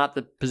 that was not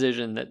the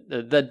position that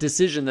the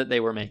decision that they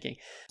were making.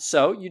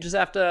 So you just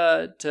have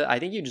I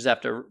think you just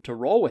have to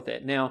roll with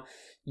it. Now,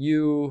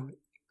 you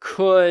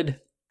could,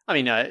 I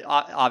mean,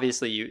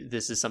 obviously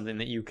this is something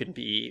that you can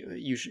be,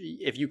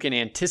 if you can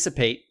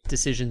anticipate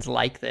decisions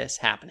like this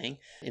happening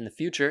in the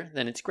future,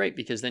 then it's great,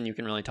 because then you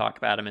can really talk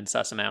about them and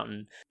suss them out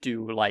and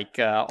do like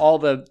all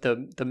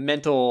the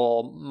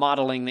mental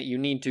modeling that you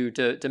need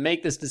to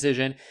make this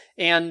decision.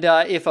 And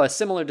if a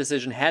similar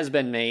decision has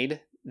been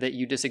made that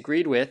you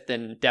disagreed with,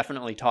 then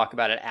definitely talk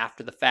about it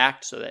after the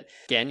fact, so that,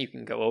 again, you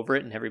can go over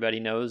it and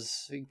everybody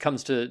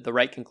comes to the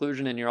right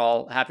conclusion and you're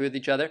all happy with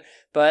each other.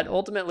 But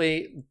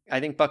ultimately,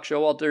 I think Buck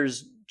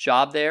Showalter's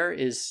job there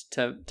is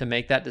to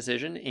make that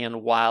decision.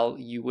 And while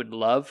you would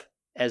love,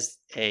 as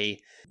I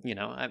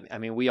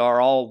mean, we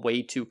are all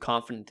way too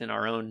confident in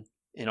our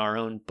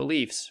own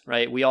beliefs,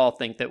 right? We all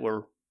think that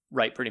we're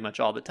right pretty much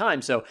all the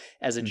time. So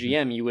as a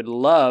GM, you would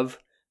love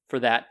for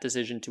that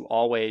decision to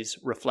always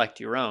reflect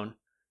your own,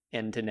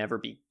 and to never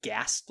be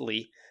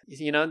ghastly.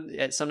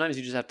 Sometimes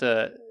you just have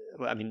to,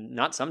 I mean,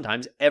 not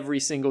sometimes, every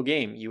single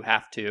game you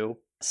have to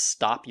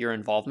stop your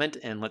involvement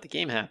and let the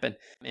game happen.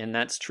 And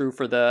that's true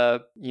for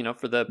the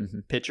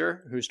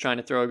pitcher who's trying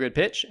to throw a good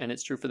pitch, and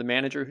it's true for the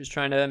manager who's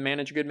trying to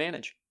manage a good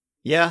manage.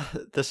 Yeah,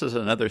 this is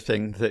another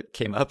thing that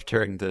came up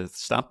during the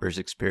Stompers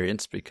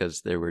experience, because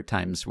there were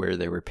times where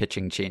there were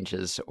pitching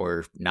changes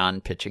or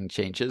non-pitching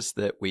changes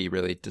that we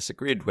really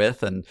disagreed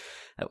with. And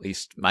at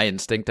least my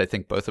instinct, I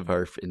think both of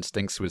our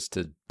instincts, was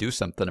to do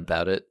something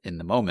about it in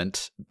the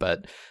moment.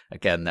 But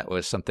again, that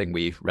was something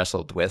we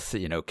wrestled with.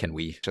 Can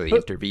we actually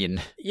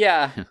intervene?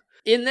 Yeah.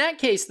 In that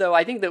case, though,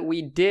 I think that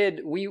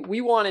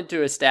we wanted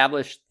to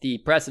establish the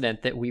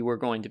precedent that we were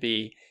going to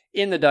be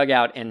in the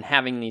dugout and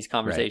having these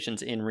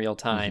conversations in real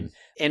time.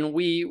 And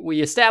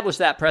we established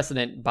that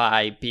precedent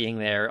by being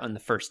there on the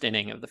first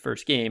inning of the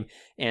first game.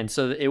 And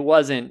so it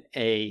wasn't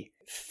a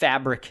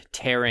fabric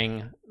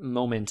tearing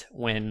moment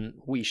when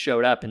we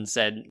showed up and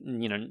said,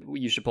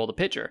 you should pull the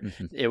pitcher.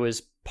 It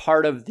was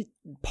part of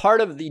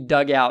the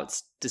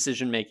dugout's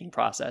decision-making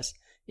process,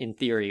 in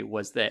theory,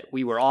 was that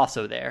we were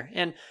also there.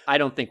 And I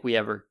don't think we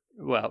ever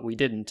well, we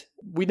didn't.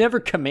 We never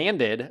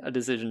commanded a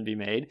decision be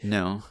made.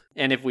 No.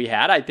 And if we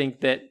had, I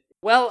think that,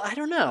 well, I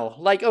don't know.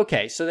 Like,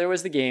 okay, so there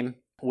was the game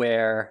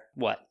where,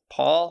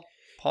 Paul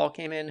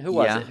came in? Who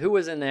was it? Who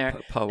was in there?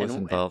 Paul was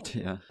involved,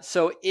 yeah.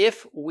 So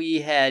if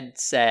we had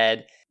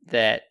said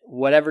that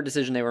whatever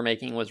decision they were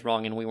making was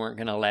wrong and we weren't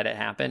going to let it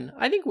happen,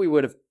 I think we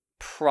would have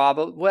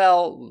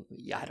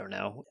I don't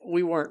know.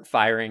 We weren't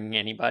firing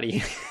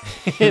anybody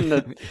in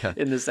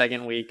the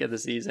second week of the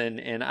season,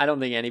 and I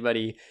don't think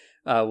anybody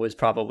was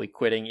probably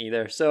quitting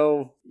either.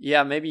 So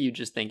yeah, maybe you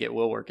just think it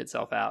will work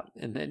itself out,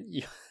 and then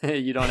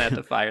you don't have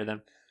to fire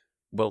them.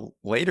 Well,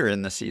 later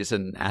in the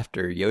season,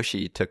 after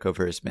Yoshi took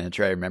over as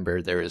manager, I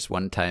remember there was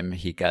one time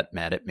he got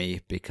mad at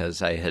me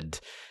because I had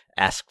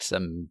asked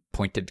some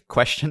pointed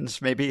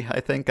questions, maybe, I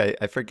think.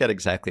 I forget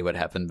exactly what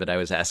happened, but I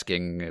was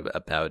asking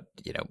about,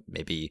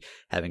 maybe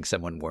having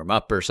someone warm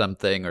up or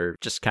something, or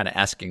just kind of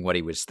asking what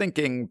he was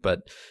thinking.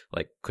 But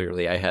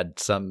clearly I had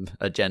some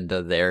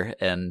agenda there.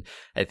 And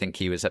I think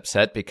he was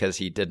upset because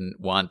he didn't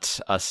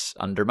want us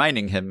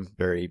undermining him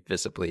very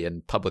visibly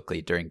and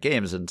publicly during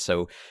games. And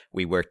so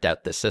we worked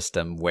out the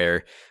system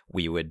where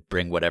we would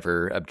bring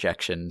whatever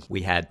objection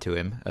we had to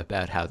him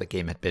about how the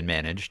game had been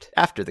managed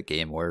after the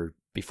game or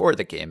before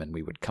the game, and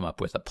we would come up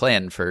with a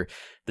plan for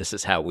this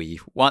is how we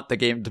want the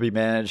game to be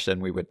managed,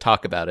 and we would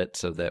talk about it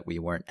so that we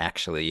weren't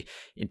actually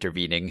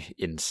intervening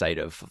in sight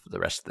of the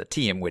rest of the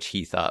team, which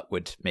he thought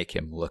would make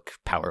him look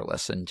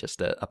powerless and just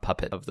a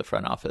puppet of the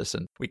front office.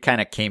 And we kind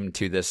of came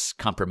to this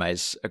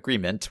compromise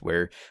agreement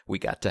where we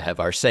got to have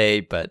our say,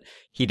 but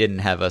he didn't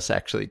have us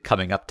actually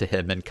coming up to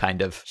him and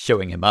kind of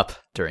showing him up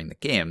during the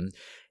game.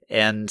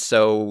 And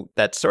so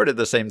that's sort of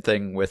the same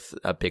thing with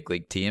a big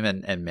league team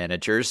and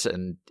managers.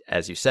 And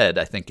as you said,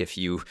 I think if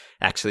you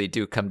actually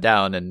do come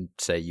down and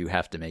say you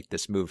have to make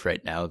this move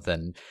right now,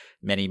 then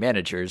many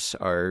managers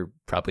are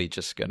probably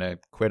just going to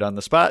quit on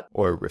the spot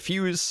or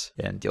refuse,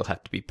 and you'll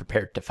have to be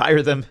prepared to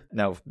fire them.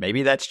 Now,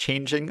 maybe that's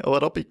changing a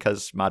little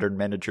because modern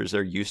managers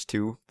are used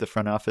to the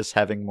front office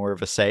having more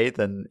of a say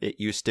than it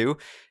used to,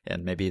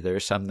 and maybe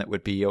there's some that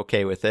would be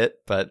okay with it.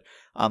 But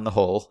on the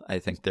whole, I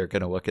think they're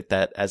going to look at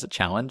that as a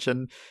challenge,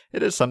 and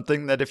it is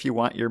something that if you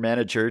want your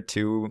manager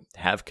to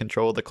have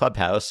control of the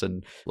clubhouse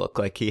and look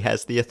like he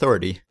has the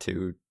authority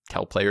to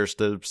tell players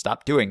to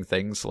stop doing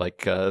things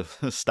like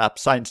stop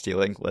sign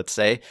stealing, let's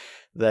say,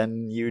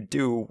 then you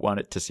do want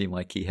it to seem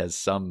like he has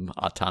some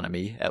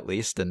autonomy at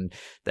least. And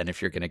then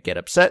if you're going to get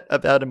upset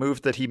about a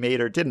move that he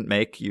made or didn't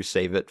make, you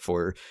save it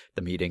for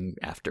the meeting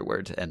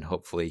afterward. And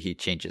hopefully he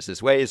changes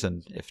his ways.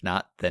 And if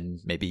not, then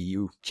maybe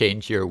you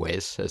change your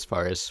ways as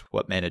far as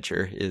what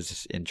manager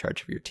is in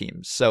charge of your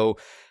team. So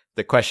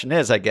the question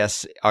is, I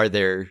guess, are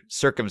there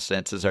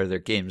circumstances, are there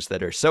games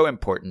that are so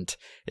important,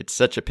 it's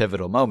such a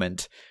pivotal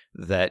moment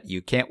that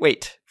you can't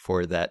wait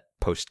for that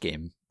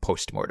post-game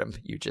post-mortem?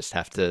 You just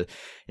have to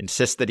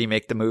insist that he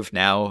make the move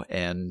now,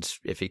 and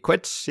if he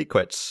quits, he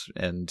quits.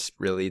 And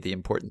really the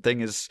important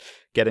thing is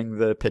getting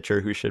the pitcher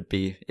who should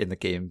be in the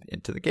game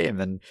into the game.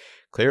 And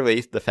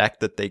clearly the fact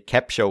that they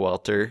kept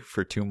Showalter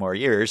for 2 more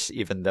years,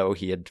 even though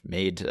he had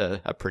made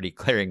a pretty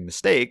glaring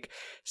mistake,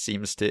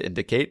 seems to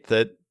indicate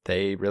that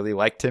they really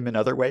liked him in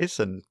other ways,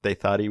 and they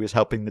thought he was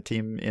helping the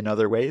team in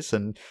other ways.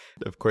 And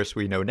of course,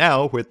 we know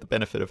now, with the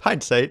benefit of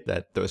hindsight,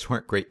 that those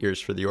weren't great years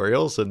for the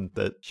Orioles, and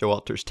that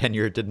Showalter's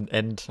tenure didn't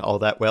end all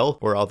that well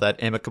or all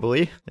that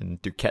amicably.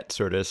 And Duquette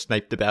sort of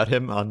sniped about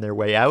him on their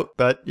way out.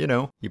 But,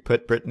 you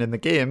put Britton in the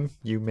game,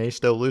 you may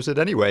still lose it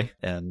anyway.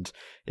 And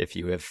if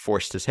you have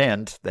forced his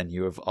hand, then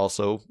you have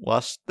also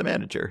lost the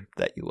manager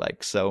that you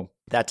like. So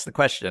that's the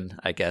question,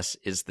 I guess.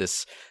 Is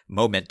this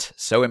moment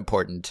so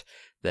important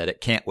that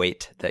it can't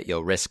wait, that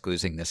you'll risk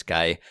losing this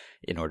guy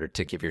in order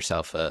to give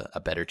yourself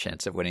a better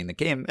chance of winning the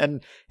game?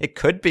 And it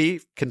could be,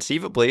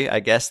 conceivably,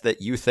 I guess,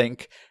 that you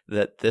think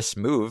that this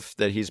move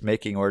that he's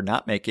making or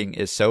not making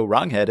is so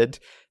wrongheaded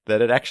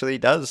that it actually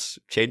does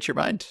change your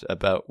mind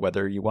about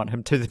whether you want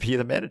him to be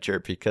the manager,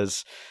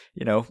 because,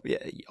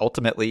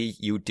 ultimately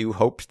you do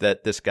hope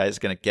that this guy's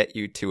going to get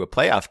you to a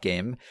playoff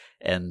game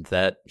and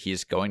that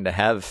he's going to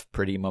have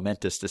pretty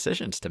momentous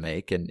decisions to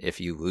make. And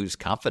if you lose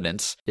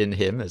confidence in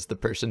him as the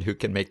person who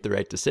can make the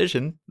right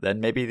decision,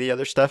 then maybe the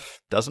other stuff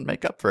doesn't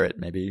make up for it.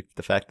 Maybe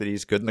the fact that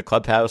he's good in the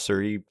clubhouse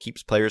or he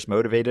keeps players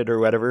motivated or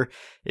whatever.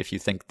 If you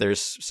think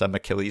there's some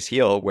Achilles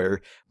heel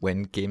where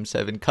when Game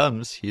 7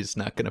 comes, he's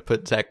not going to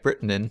put Zach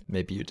Britton in,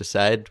 maybe you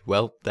decide,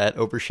 well, that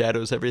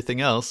overshadows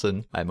everything else,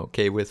 and I'm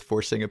okay with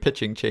forcing a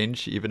pitching change,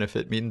 even if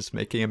it means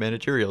making a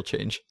managerial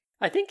change.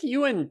 I think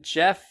you and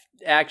Jeff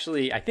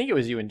actually,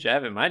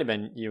 it might have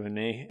been you and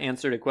me,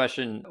 answered a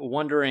question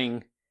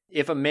wondering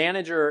if a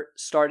manager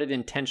started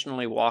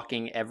intentionally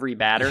walking every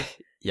batter,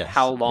 yes,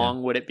 how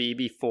long would it be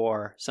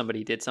before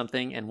somebody did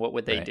something and what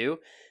would they do?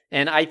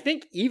 And I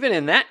think even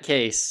in that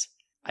case,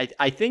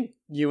 I think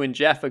you and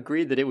Jeff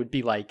agreed that it would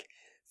be like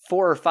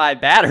 4 or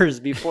 5 batters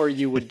before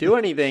you would do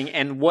anything.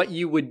 And what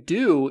you would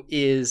do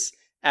is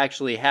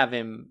actually have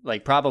him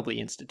like probably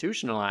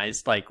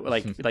institutionalized, like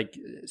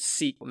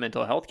seek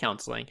mental health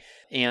counseling.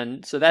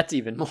 And so that's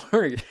even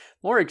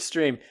more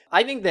extreme.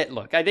 I think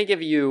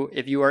if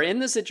you are in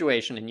the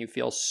situation and you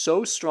feel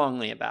so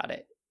strongly about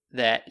it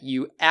that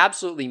you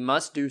absolutely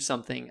must do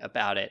something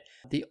about it,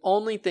 the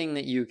only thing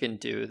that you can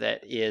do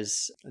that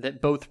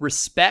both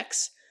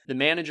respects the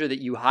manager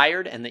that you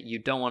hired and that you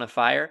don't want to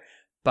fire,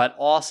 but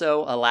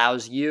also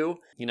allows you,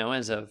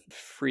 as a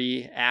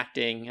free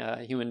acting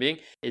human being,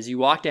 is you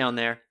walk down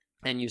there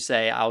and you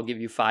say, I'll give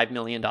you $5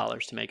 million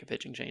to make a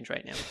pitching change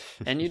right now.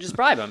 And you just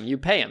bribe him. You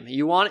pay him.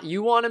 You want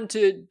him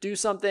to do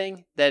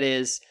something that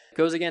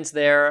goes against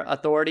their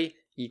authority.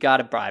 You got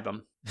to bribe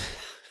him.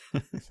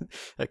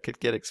 That could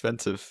get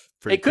expensive.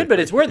 It could, but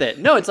it's worth it.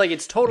 No,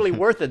 it's totally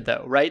worth it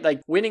though, right?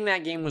 Like winning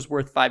that game was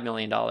worth $5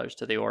 million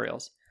to the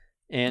Orioles.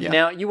 And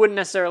now you wouldn't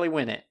necessarily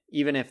win it,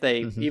 even if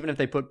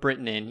they put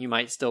Britton in, you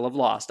might still have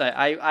lost.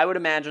 I would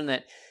imagine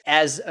that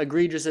as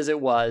egregious as it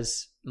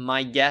was,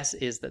 my guess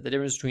is that the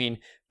difference between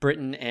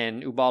Britton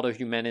and Ubaldo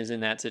Jimenez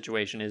in that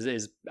situation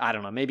is I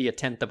don't know, maybe a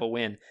tenth of a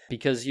win,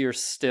 because you're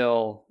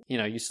still,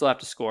 you still have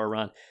to score a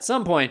run. At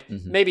some point,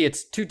 maybe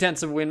it's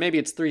 2/10 of a win, maybe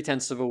it's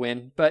 3/10 of a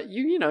win, but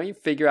you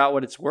figure out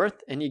what it's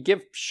worth and you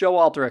give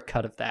Showalter a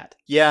cut of that.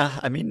 Yeah,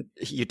 I mean,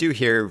 you do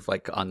hear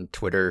like on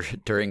Twitter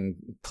during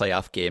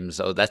playoff games,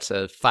 oh, that's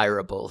a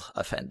fireable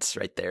offense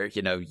right there.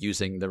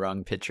 Using the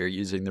wrong pitcher,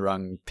 using the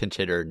wrong pinch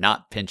hitter,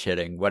 not pinch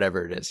hitting,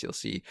 whatever it is. You'll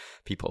see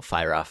people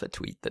fire off a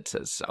tweet that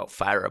says, oh,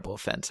 fireable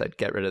offense. I'd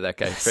get rid of that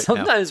guy right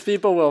Sometimes now.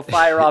 People will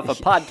fire off a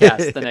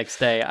podcast the next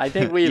day. I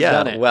think we've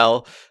done it.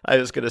 Well, I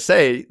was going to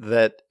say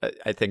that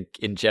I think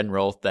in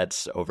general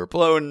that's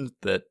overblown,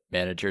 that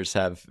managers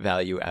have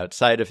value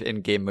outside of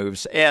in-game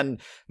moves,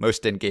 and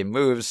most in-game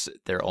moves,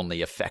 they're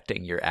only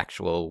affecting your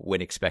actual win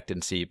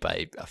expectancy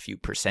by a few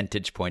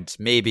percentage points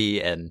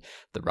maybe, and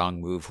the wrong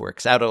move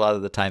works out a lot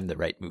of the time, the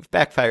right move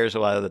backfires a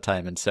lot of the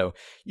time, and so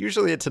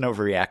usually it's an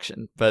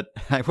overreaction. But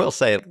I will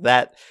say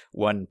that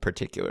one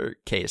particular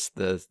case,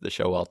 the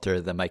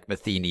Showalter, the Mike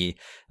Matheny,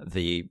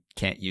 the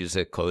can't use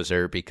a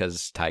closer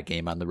because tie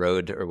game on the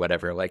road or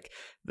whatever, like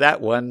that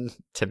one,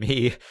 to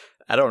me,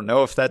 I don't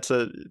know if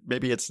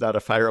maybe it's not a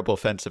fireable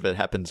offense if it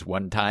happens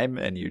one time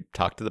and you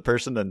talk to the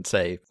person and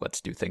say,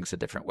 let's do things a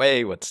different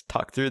way, let's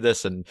talk through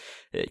this and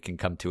it can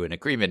come to an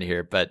agreement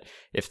here. But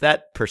if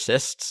that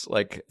persists,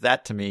 like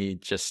that to me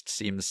just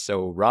seems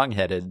so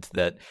wrongheaded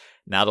that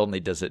not only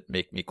does it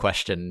make me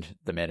question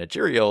the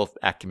managerial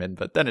acumen,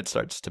 but then it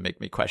starts to make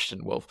me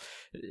question, well,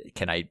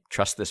 can I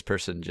trust this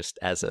person just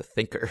as a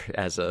thinker,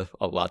 as a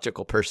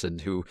logical person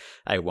who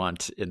I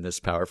want in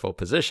this powerful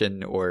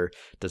position, or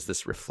does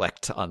this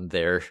reflect on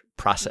their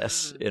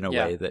process in a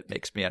way that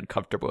makes me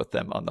uncomfortable with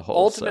them on the whole?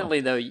 Ultimately,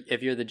 though,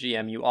 if you're the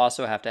GM, you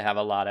also have to have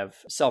a lot of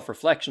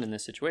self-reflection in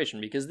this situation,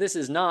 because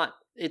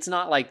it's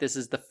not like this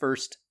is the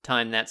first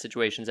time that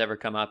situation's ever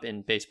come up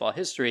in baseball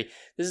history.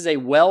 This is a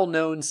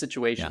well-known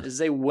situation. Yeah. This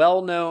is a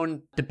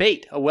well-known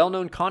debate, a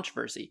well-known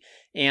controversy.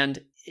 And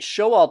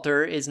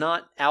Showalter is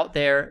not out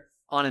there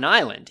on an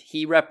island.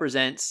 He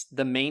represents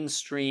the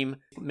mainstream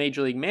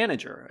major league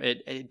manager.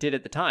 It did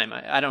at the time.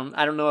 I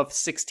don't know if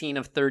 16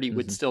 of 30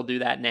 would still do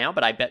that now,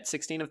 but I bet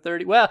 16 of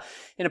 30. Well,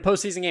 in a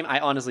postseason game, I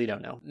honestly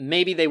don't know.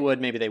 Maybe they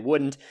would, maybe they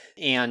wouldn't.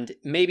 And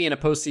maybe in a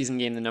postseason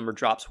game, the number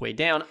drops way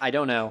down. I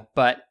don't know.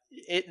 But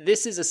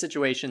this is a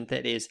situation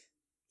that is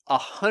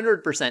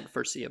 100%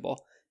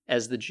 foreseeable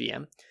as the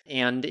GM.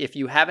 And if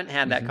you haven't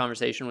had that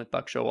conversation with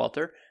Buck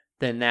Showalter,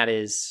 then that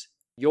is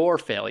your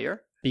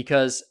failure.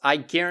 Because I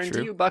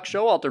guarantee you Buck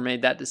Showalter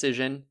made that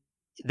decision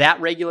that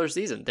regular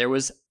season. There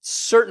was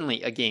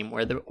certainly a game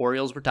where the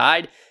Orioles were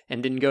tied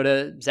and didn't go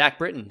to Zach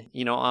Britton,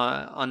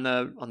 on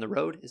the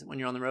road. Is it when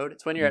you're on the road?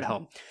 It's when you're at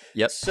home.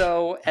 Yep.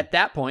 So at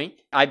that point,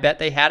 I bet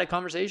they had a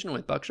conversation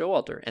with Buck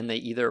Showalter, and they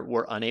either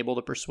were unable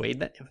to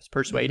persuade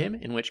him,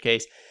 in which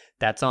case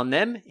that's on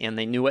them, and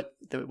they knew what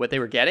they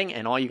were getting,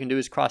 and all you can do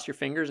is cross your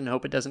fingers and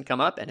hope it doesn't come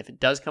up. And if it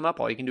does come up,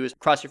 all you can do is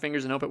cross your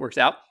fingers and hope it works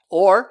out.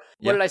 Or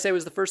what did I say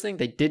was the first thing?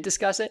 They did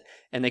discuss it,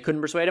 and they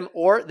couldn't persuade him,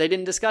 or they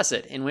didn't discuss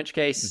it, in which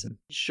case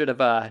should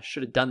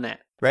have done that.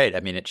 Right.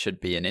 I mean, it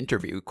should be an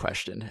interview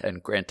question.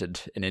 And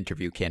granted, an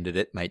interview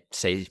candidate might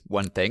say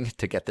one thing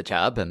to get the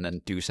job and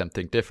then do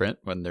something different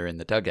when they're in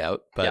the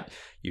dugout. But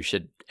you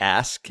should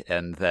ask.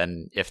 And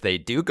then if they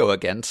do go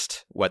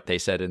against what they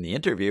said in the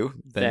interview,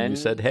 then you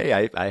said,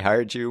 hey, I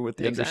hired you with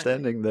the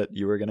understanding that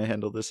you were going to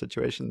handle this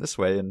situation this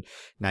way. And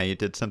now you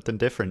did something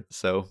different.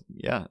 So,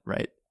 yeah,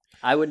 right.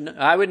 I would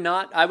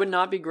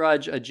not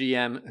begrudge a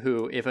GM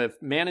who, if a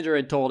manager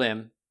had told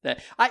him, that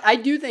I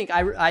do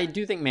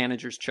think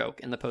managers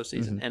choke in the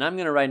postseason, and I'm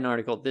going to write an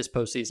article this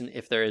postseason,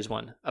 if there is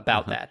one,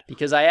 about that,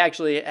 because I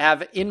actually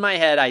have in my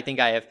head, I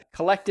think I have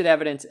collected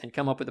evidence and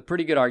come up with a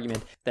pretty good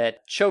argument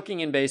that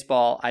choking in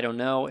baseball, I don't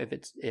know if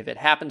it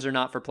happens or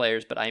not for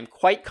players, but I am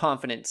quite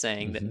confident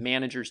saying that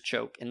managers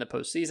choke in the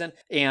postseason.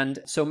 And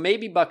so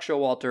maybe Buck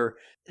Showalter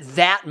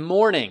that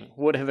morning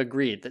would have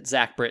agreed that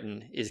Zach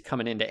Britton is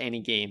coming into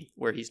any game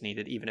where he's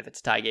needed, even if it's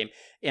a tie game,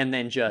 and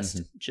then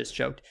just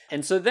choked.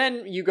 And so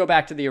then you go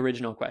back to the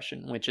original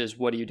question, which is,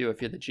 what do you do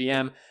if you're the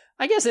GM?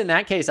 I guess in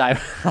that case,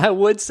 I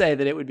would say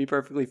that it would be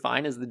perfectly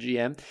fine as the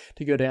GM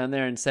to go down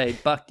there and say,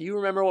 Buck, do you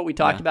remember what we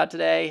talked about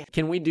today?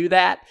 Can we do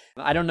that?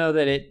 I don't know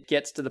that it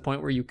gets to the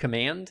point where you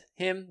command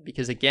him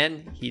because,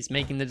 again, he's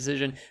making the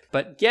decision.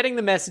 But getting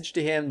the message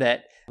to him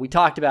that we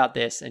talked about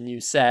this and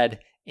you said,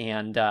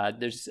 and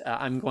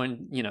I'm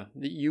going,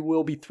 you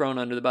will be thrown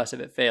under the bus if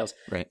it fails.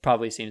 Right.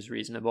 Probably seems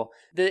reasonable.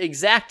 The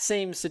exact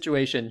same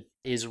situation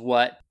is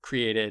what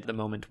created the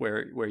moment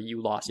where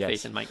you lost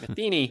faith in Mike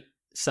Matheny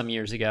some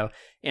years ago.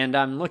 And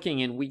I'm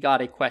looking, and we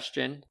got a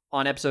question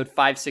on episode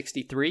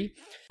 563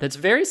 that's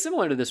very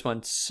similar to this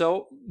one.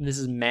 So this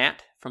is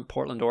Matt from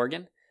Portland,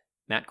 Oregon.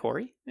 Matt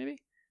Corey, maybe?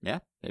 Yeah,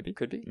 maybe.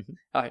 Could be.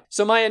 All right.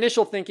 So my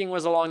initial thinking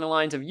was along the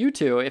lines of you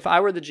two. If I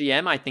were the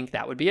GM, I think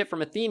that would be it for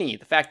Matheny.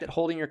 The fact that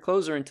holding your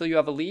closer until you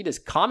have a lead is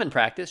common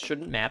practice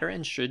shouldn't matter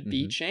and should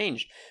be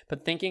changed.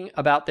 But thinking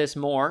about this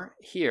more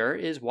here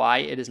is why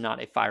it is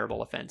not a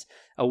fireable offense.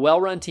 A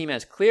well-run team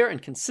has clear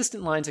and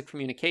consistent lines of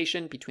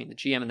communication between the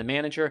GM and the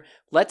manager.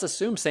 Let's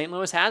assume St.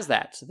 Louis has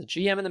that. So the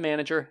GM and the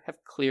manager have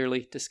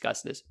clearly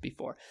discussed this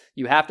before.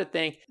 You have to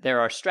think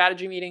there are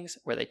strategy meetings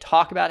where they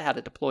talk about how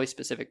to deploy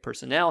specific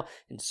personnel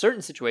in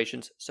certain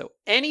situations. So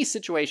any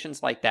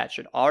situations like that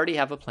should already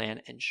have a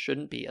plan and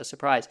shouldn't be a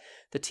surprise.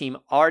 The team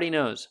already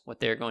knows what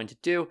they're going to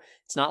do.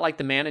 It's not like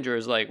the manager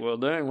is like, well,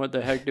 dang, what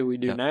the heck do we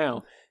do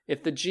now?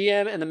 If the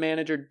GM and the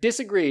manager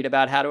disagreed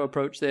about how to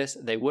approach this,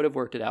 they would have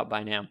worked it out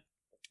by now.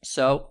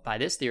 So, by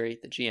this theory,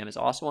 the GM is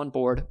also on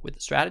board with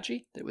the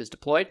strategy that was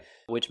deployed,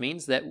 which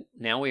means that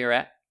now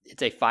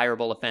it's a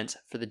fireable offense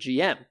for the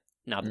GM,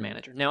 not the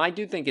manager. Now, I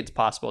do think it's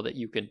possible that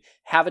you can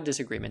have a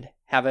disagreement,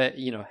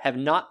 have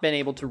not been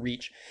able to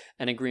reach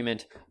an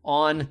agreement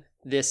on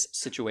this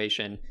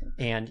situation,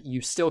 and you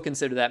still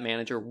consider that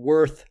manager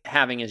worth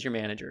having as your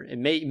manager.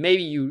 And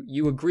maybe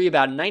you agree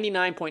about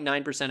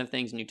 99.9% of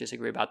things and you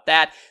disagree about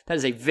that. That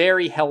is a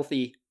very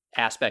healthy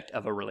aspect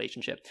of a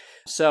relationship.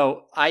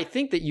 So I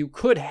think that you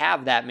could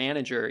have that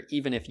manager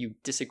even if you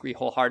disagree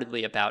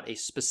wholeheartedly about a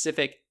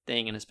specific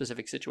thing in a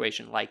specific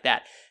situation like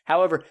that.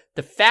 However,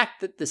 the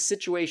fact that the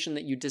situation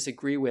that you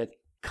disagree with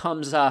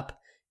comes up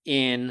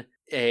in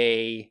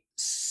a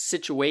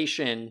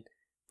situation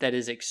that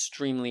is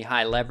extremely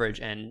high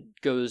leverage and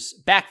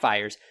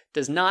backfires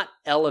does not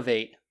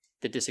elevate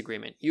the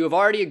disagreement. You have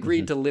already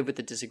agreed to live with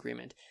the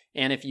disagreement.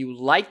 And if you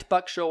liked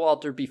Buck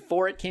Showalter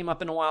before it came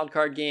up in a wild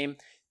card game,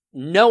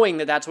 knowing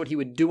that that's what he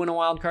would do in a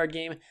wild card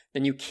game,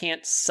 then you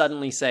can't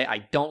suddenly say,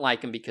 I don't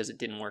like him because it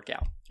didn't work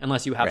out,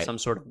 unless you have some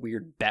sort of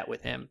weird bet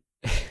with him.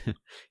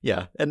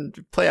 Yeah, and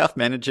playoff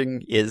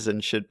managing is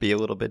and should be a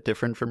little bit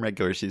different from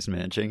regular season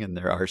managing, and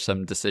there are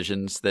some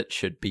decisions that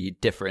should be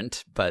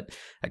different, but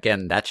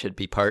again, that should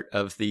be part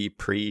of the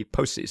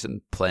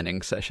pre-postseason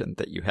planning session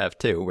that you have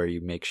too, where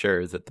you make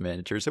sure that the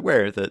manager is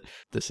aware that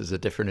this is a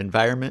different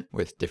environment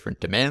with different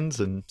demands,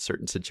 and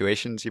certain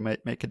situations you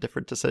might make a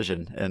different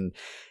decision. And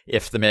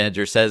if the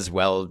manager says,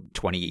 well,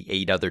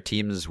 28 other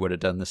teams would have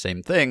done the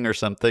same thing or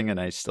something, and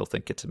I still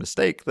think it's a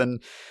mistake, then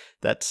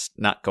that's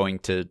not going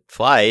to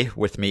fly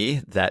with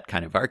me, that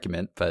kind of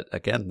argument. But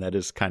again, that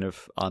is kind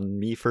of on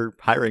me for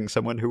hiring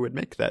someone who would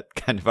make that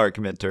kind of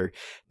argument or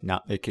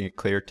not making it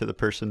clear to the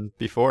person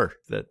before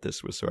that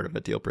this was sort of a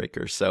deal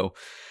breaker. So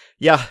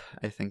yeah,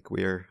 I think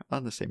we're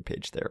on the same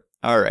page there.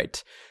 All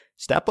right.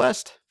 Stat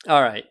Blast?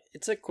 All right.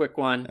 It's a quick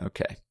one.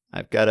 Okay.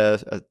 I've got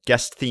a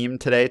guest theme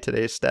today.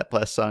 Today's Stat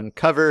Blast song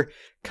cover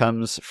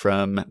comes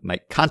from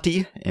Mike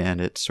Conti,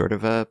 and it's sort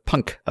of a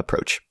punk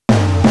approach.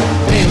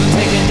 They will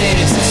take a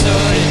data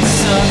sort into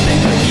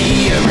something like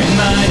here in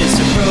minus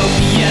or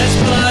PS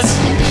plus.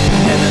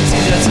 And then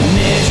tease out some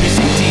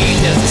interesting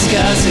details,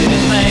 discuss it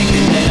in length,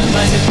 and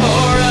analyze it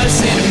for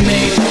us in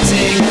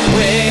amazing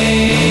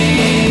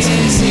ways.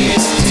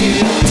 Here's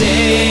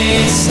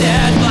today's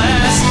Stat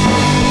Blast.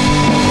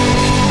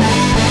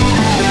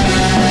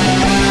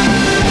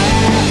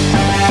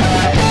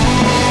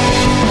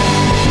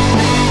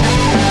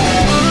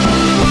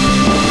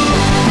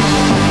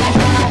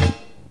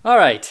 All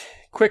right.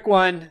 Quick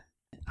one.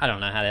 I don't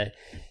know how to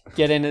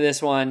get into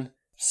this one.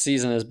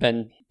 Season has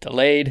been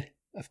delayed.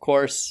 Of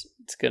course,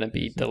 it's going to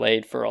be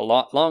delayed for a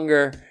lot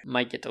longer.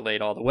 Might get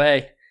delayed all the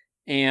way.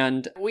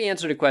 And we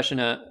answered a question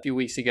a few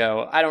weeks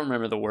ago. I don't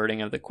remember the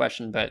wording of the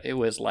question, but it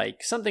was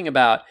like something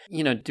about,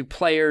 do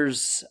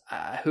players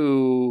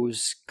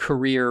whose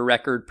career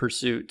record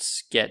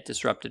pursuits get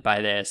disrupted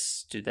by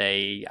this? Do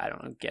they,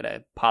 get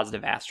a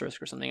positive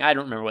asterisk or something? I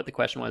don't remember what the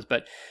question was,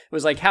 but it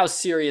was like, how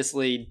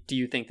seriously do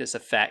you think this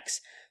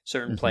affects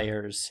certain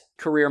players'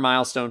 career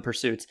milestone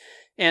pursuits?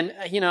 And,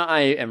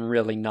 I am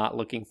really not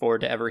looking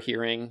forward to ever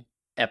hearing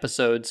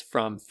episodes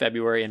from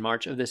February and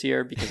March of this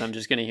year, because I'm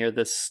just going to hear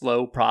the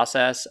slow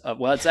process of,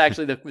 well, it's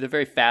actually the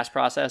very fast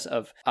process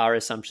of our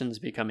assumptions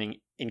becoming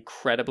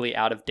incredibly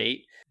out of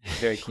date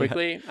very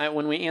quickly.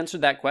 When we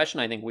answered that question,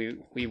 I think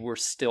we were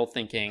still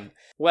thinking,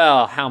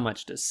 well, how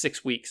much does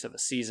 6 weeks of a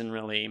season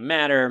really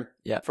matter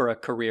for a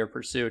career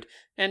pursuit?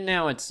 And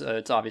now it's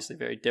obviously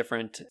very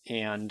different.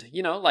 And,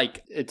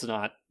 like, it's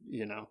not,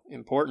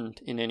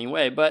 important in any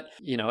way. But,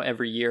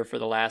 every year for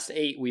the last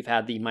 8, we've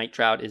had the Mike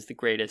Trout is the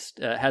greatest,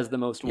 has the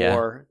most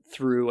WAR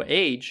through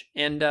age.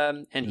 And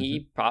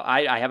he,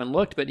 I haven't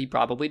looked, but he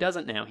probably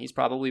doesn't now. He's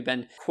probably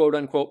been, quote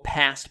unquote,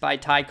 passed by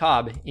Ty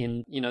Cobb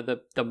in,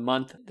 the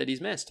month that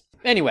he's missed.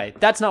 Anyway,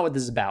 that's not what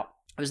this is about.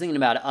 I was thinking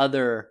about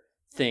other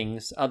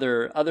things,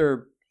 other I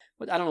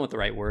don't know what the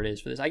right word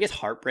is for this. I guess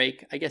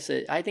heartbreak.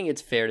 I think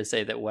it's fair to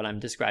say that what I'm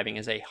describing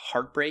is a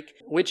heartbreak,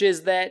 which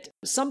is that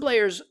some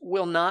players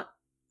will not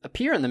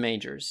appear in the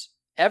majors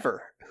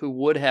ever who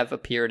would have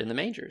appeared in the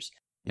majors.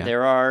 Yeah.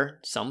 There are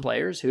some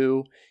players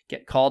who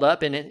get called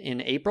up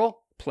in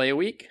April, play a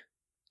week,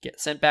 get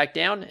sent back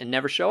down, and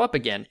never show up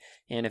again.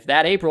 And if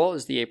that April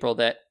is the April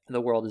that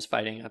the world is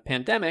fighting a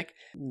pandemic,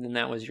 then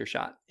that was your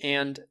shot.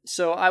 And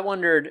so I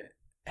wondered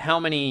how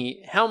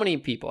many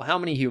people, how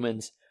many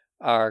humans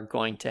are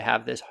going to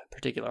have this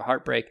particular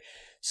heartbreak.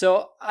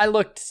 So I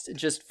looked,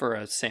 just for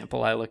a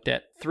sample, I looked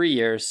at 3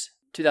 years,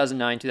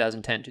 2009,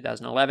 2010,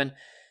 2011.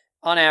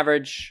 On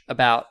average,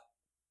 about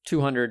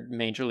 200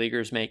 major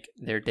leaguers make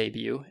their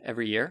debut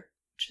every year,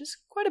 which is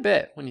quite a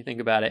bit when you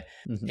think about it.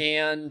 Mm-hmm.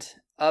 And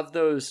of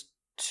those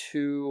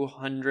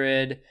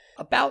 200,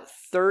 about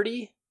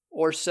 30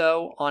 or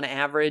so on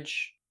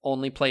average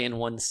only play in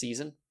one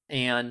season.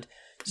 And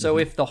so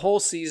if the whole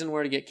season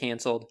were to get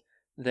canceled,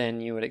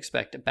 then you would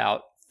expect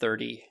about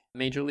 30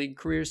 major league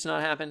careers to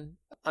not happen.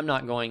 I'm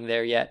not going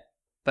there yet,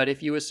 but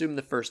if you assume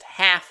the first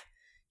half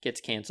gets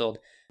canceled,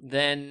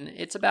 then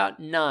it's about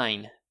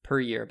 9 per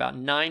year. About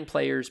 9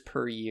 players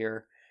per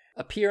year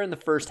appear in the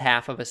first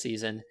half of a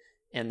season,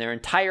 and their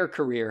entire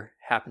career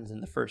happens in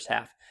the first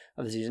half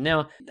of the season.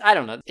 Now, I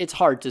don't know. It's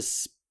hard to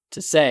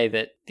say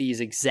that these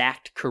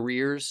exact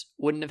careers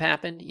wouldn't have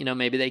happened.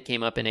 Maybe they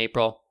came up in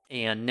April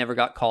and never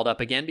got called up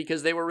again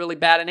because they were really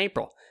bad in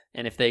April.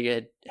 And if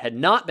they had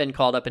not been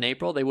called up in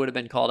April, they would have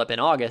been called up in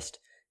August,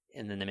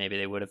 and then maybe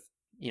they would have,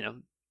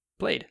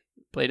 played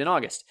in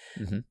August.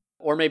 Mm-hmm.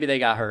 Or maybe they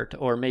got hurt,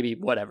 or maybe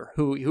whatever.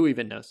 Who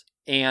even knows?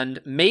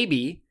 And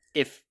maybe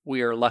if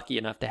we are lucky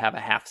enough to have a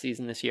half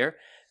season this year,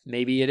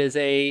 maybe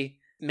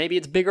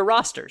it's bigger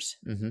rosters,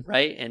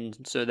 right? And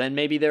so then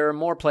maybe there are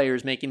more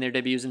players making their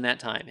debuts in that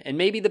time. And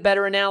maybe the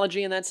better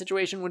analogy in that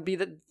situation would be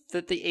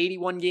that the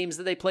 81 games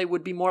that they play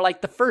would be more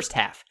like the first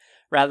half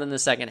rather than the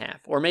second half.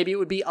 Or maybe it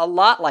would be a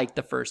lot like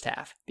the first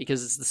half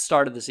because it's the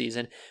start of the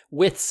season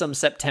with some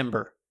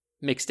September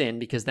mixed in,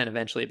 because then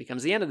eventually it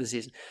becomes the end of the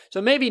season. So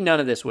maybe none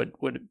of this would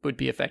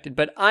be affected.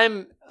 But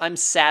I'm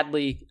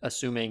sadly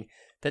assuming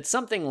that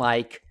something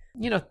like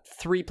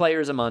 3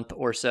 players a month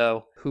or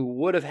so who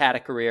would have had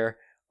a career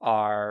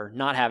are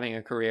not having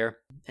a career,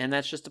 and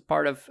that's just a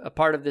part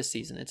of this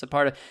season. I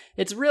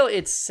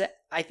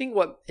think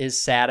what is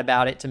sad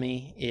about it to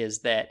me is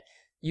that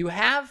you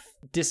have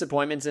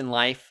disappointments in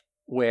life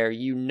where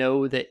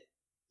that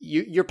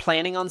you're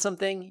planning on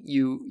something,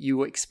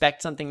 you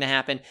expect something to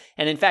happen,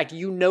 and in fact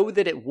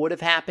that it would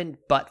have happened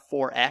but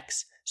for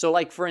X. So,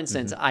 like, for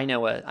instance, I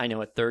know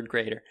a third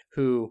grader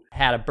who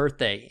had a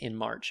birthday in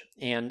March,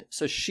 and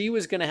so she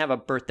was going to have a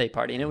birthday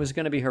party, and it was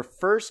going to be her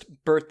first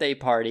birthday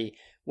party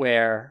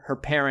where her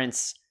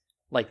parents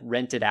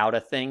rented out a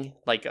thing,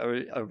 like a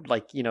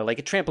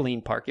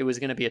trampoline park. It was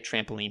going to be a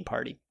trampoline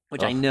party,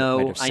 which I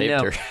know.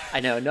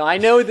 No, I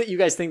know that you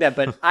guys think that,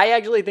 but I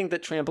actually think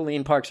that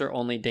trampoline parks are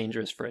only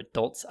dangerous for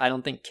adults. I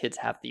don't think kids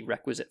have the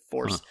requisite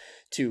force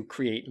to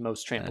create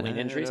most trampoline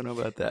injuries. I don't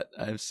know about that.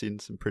 I've seen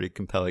some pretty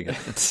compelling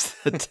evidence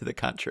to the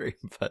contrary,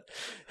 but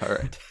all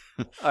right.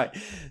 All right.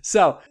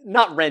 So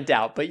not rent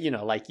out, but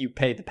you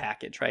pay the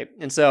package, right?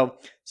 And so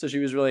she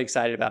was really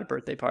excited about a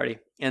birthday party.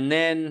 And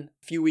then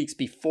a few weeks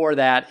before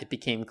that, it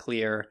became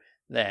clear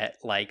that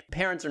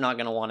parents are not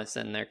going to want to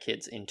send their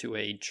kids into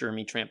a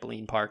germy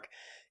trampoline park.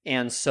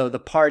 And so the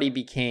party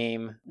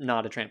became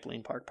not a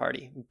trampoline park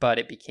party, but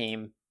it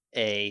became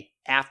a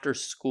after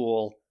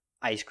school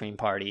ice cream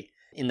party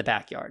in the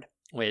backyard,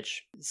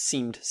 which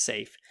seemed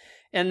safe.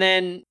 And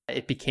then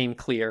it became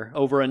clear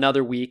over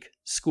another week,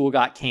 school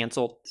got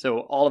canceled. So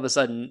all of a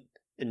sudden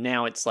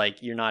now it's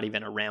you're not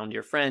even around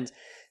your friends.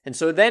 And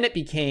so then it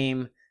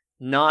became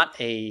not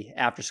a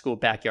after school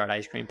backyard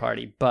ice cream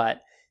party,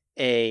 but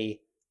a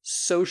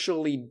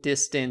socially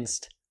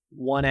distanced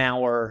 1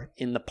 hour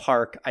in the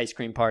park ice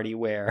cream party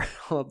where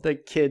the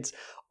kids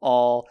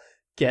all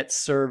get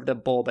served a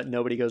bowl, but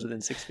nobody goes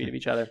within 6 feet of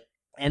each other.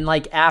 And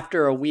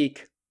after a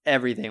week,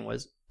 everything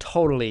was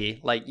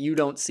totally you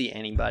don't see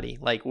anybody.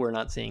 We're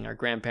not seeing our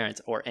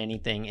grandparents or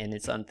anything, and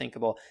it's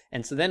unthinkable.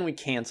 And so then we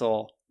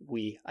cancel.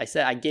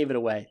 I gave it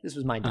away. This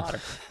was my daughter.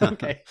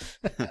 Okay.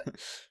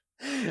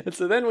 And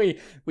so then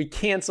we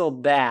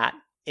canceled that,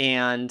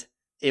 and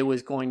it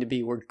was going to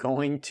be, we're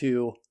going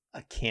to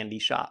a candy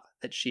shop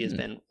that she has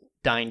been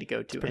dying to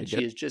go to, and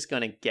she is just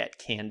going to get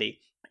candy.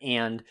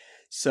 And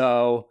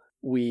so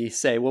we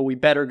say, well, we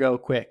better go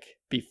quick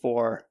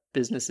before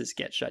businesses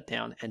get shut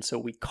down. And so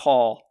we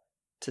call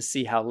to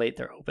see how late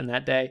they're open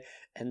that day,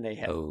 and they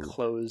have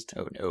closed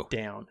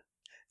down.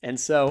 And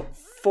so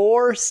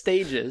 4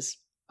 stages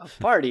of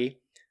party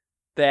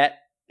that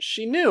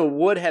she knew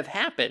would have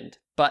happened,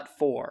 but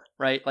for,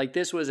 right? Like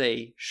this was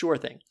a sure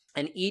thing.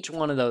 And each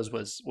one of those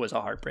was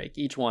a heartbreak.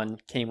 Each one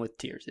came with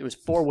tears. It was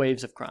 4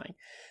 waves of crying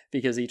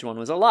because each one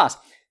was a loss.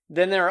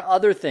 Then there are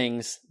other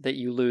things that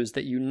you lose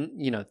that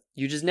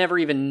you just never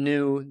even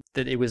knew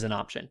that it was an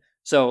option.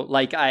 So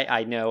like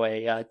I know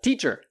a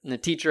teacher, and the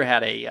teacher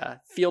had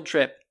a field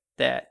trip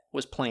that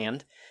was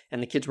planned,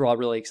 and the kids were all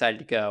really excited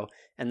to go.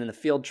 And then the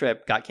field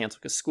trip got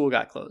canceled because school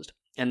got closed,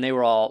 and they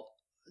were all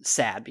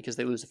sad because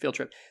they lose the field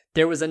trip.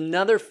 There was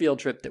another field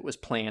trip that was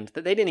planned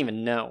that they didn't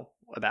even know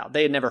about.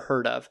 They had never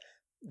heard of.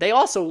 They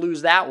also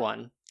lose that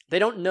one. They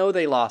don't know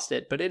they lost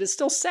it, but it is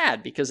still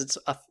sad because it's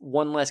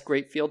one less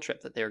great field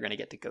trip that they're going to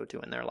get to go to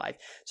in their life.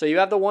 So you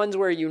have the ones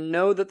where you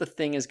know that the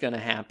thing is going to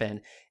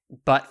happen,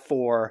 but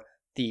for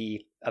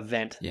the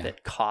event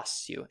that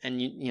costs you,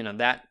 and you know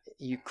that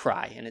you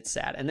cry and it's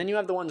sad. And then you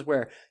have the ones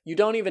where you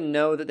don't even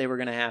know that they were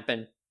going to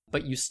happen,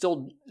 but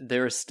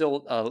there is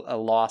still a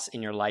loss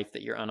in your life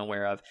that you're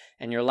unaware of,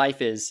 and your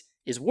life is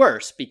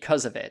worse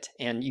because of it,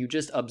 and you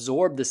just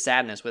absorb the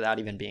sadness without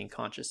even being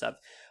conscious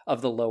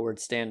of the lowered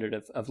standard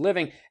of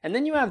living. And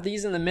then you have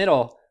these in the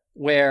middle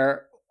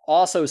where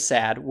also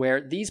sad, where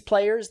these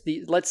players,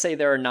 let's say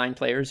there are 9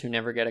 players who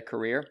never get a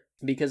career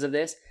because of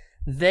this,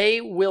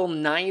 they will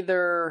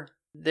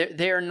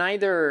they're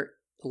neither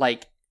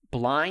like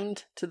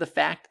blind to the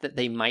fact that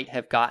they might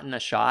have gotten a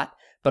shot,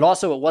 but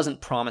also it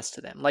wasn't promised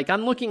to them. Like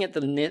I'm looking at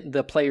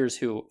the players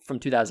who from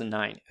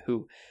 2009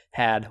 who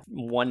had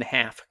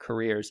 1/2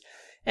 careers,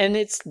 and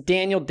it's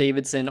Daniel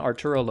Davidson,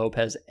 Arturo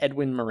Lopez,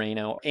 Edwin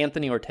Moreno,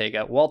 Anthony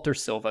Ortega, Walter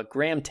Silva,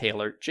 Graham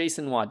Taylor,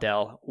 Jason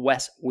Waddell,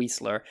 Wes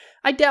Weisler.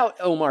 I doubt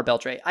Omar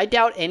Beltre. I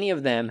doubt any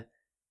of them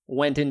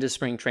went into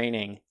spring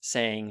training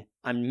saying,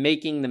 I'm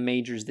making the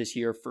majors this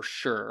year for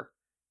sure.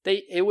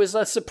 It was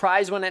a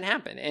surprise when it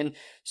happened. And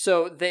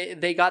so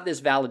they got this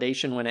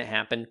validation when it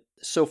happened.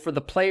 So for the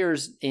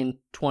players in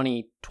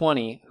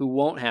 2020 who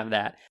won't have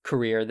that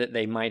career that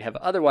they might have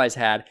otherwise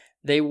had,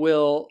 they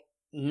will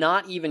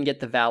not even get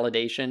the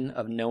validation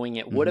of knowing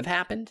it would have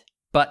happened.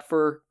 But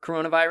for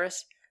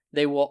coronavirus,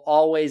 they will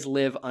always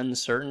live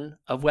uncertain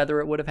of whether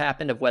it would have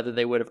happened, of whether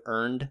they would have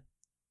earned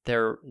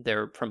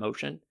their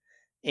promotion.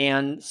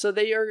 And so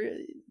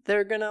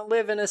they're going to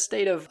live in a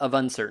state of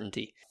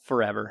uncertainty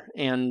forever.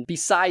 And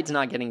besides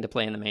not getting to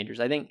play in the majors,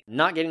 I think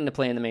not getting to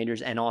play in the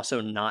majors and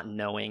also not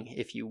knowing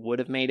if you would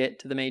have made it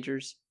to the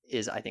majors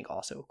is, I think,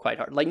 also quite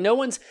hard. Like no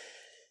one's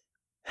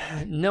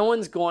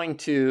going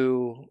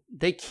to,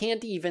 they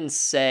can't even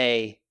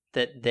say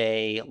that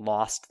they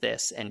lost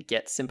this and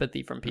get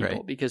sympathy from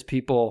people, because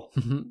people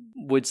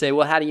would say,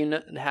 well, how do you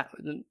know?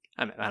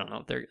 I mean, I don't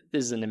know if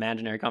this is an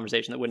imaginary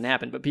conversation that wouldn't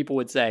happen, but people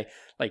would say,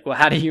 like, well,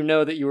 how do you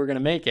know that you were going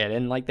to make it?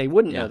 And like, they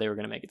wouldn't know they were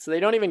going to make it. So they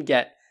don't even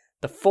get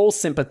the full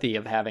sympathy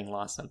of having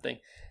lost something.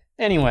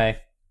 Anyway,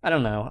 I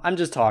don't know. I'm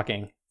just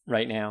talking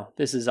right now.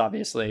 This is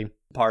obviously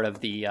part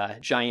of the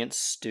giant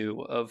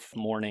stew of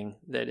mourning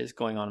that is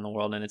going on in the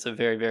world. And it's a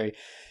very, very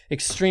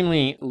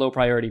extremely low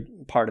priority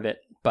part of it.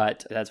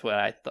 But that's what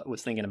I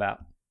was thinking about.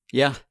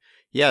 Yeah.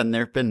 Yeah, and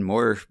there have been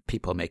more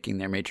people making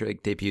their Major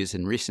League debuts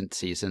in recent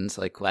seasons.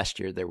 Like last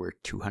year, there were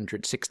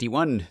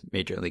 261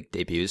 Major League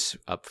debuts,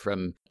 up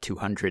from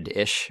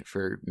 200-ish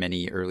for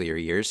many earlier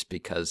years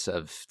because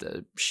of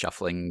the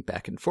shuffling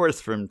back and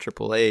forth from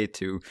AAA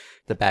to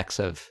the backs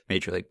of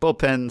Major League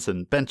bullpens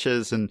and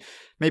benches. And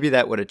maybe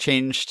that would have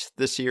changed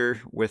this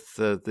year with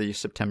the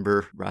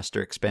September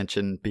roster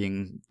expansion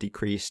being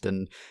decreased,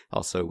 and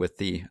also with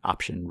the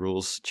option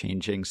rules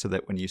changing so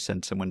that when you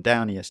send someone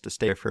down, he has to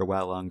stay there for a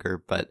while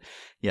longer. But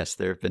yes,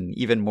 there have been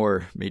even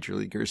more major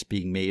leaguers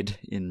being made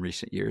in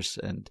recent years,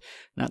 and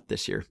not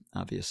this year,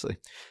 obviously.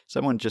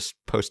 Someone just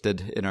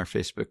posted in our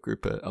Facebook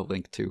group a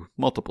link to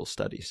multiple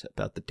studies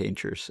about the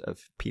dangers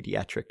of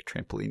pediatric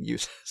trampoline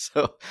use.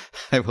 So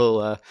I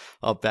will,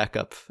 I'll back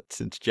up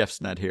since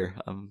Jeff's not here.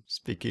 I'm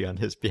speaking on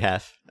his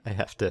behalf. I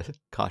have to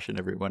caution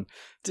everyone.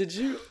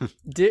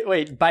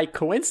 Wait, by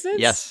coincidence?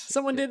 Yes.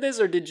 Someone did this,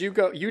 or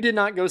you did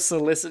not go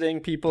soliciting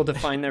people to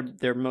find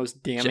their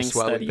most damning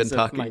studies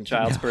of my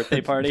child's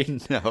birthday party?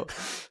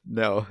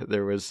 No.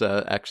 There was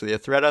actually a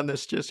thread on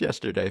this just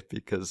yesterday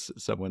because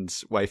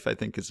someone's wife, I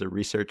think, is a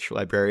research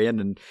librarian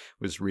and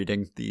was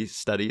reading the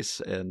studies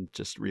and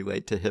just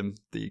relayed to him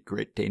the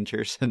great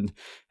dangers and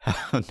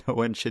how no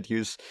one should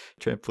use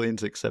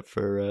trampolines except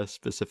for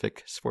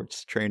specific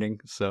sports training.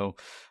 So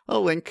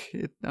I'll link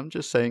it. I'm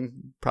just saying,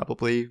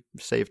 probably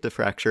saved a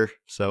fracture,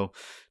 so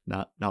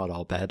not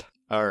all bad.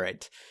 All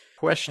right.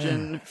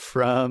 Question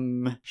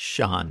from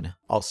Sean,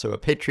 also a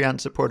Patreon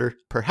supporter.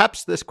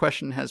 Perhaps this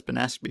question has been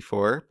asked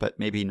before, but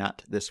maybe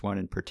not this one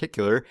in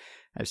particular.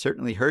 I've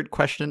certainly heard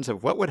questions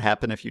of what would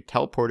happen if you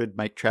teleported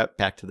Mike Trout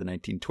back to the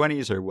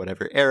 1920s or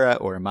whatever era,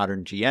 or a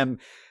modern GM.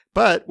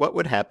 But what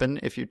would happen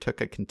if you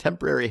took a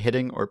contemporary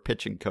hitting or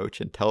pitching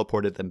coach and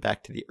teleported them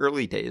back to the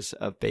early days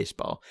of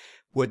baseball?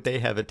 Would they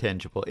have a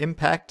tangible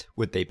impact?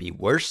 Would they be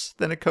worse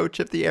than a coach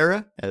of the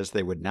era, as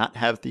they would not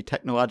have the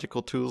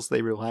technological tools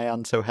they rely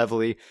on so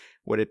heavily?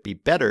 Would it be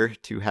better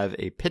to have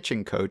a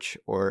pitching coach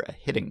or a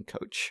hitting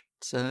coach?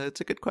 It's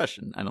a good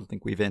question. I don't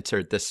think we've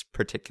answered this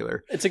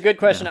particular. It's a good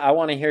question. I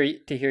want to hear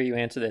you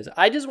answer this.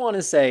 I just want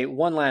to say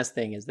one last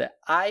thing is that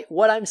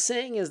what I'm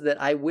saying is that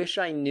I wish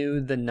I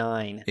knew the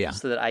 9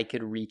 so that I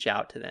could reach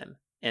out to them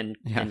and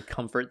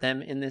comfort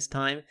them in this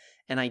time.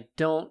 And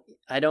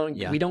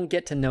we don't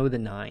get to know the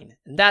 9.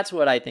 And that's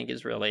what I think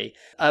is really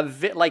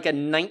like a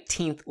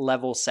 19th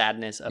level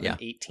sadness of an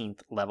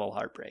 18th level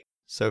heartbreak.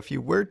 So if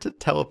you were to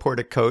teleport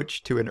a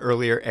coach to an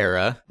earlier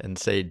era and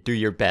say, do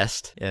your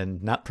best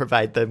and not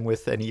provide them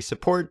with any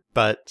support,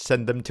 but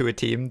send them to a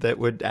team that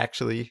would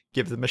actually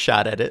give them a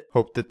shot at it,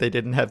 hope that they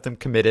didn't have them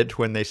committed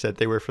when they said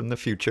they were from the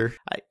future.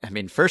 I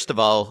mean, first of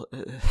all,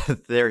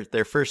 their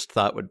first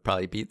thought would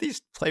probably be,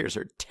 these players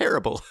are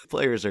terrible.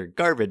 Players are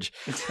garbage.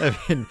 I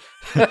mean,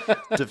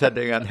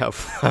 depending on how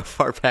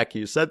far back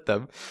you sent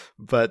them.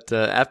 But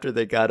after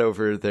they got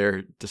over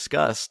their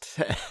disgust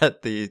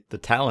at the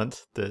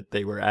talent that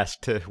they were asked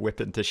to whip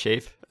into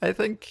shape, I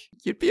think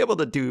you'd be able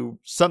to do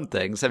some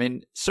things. I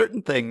mean,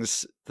 certain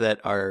things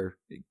that are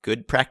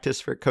good practice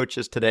for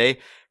coaches today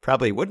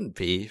probably wouldn't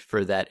be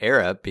for that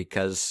era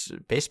because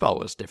baseball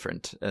was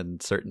different,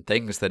 and certain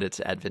things that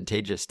it's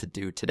advantageous to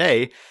do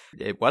today,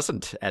 it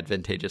wasn't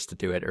advantageous to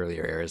do at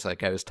earlier eras.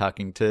 Like I was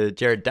talking to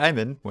Jared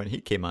Diamond when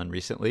he came on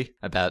recently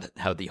about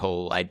how the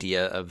whole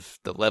idea of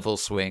the level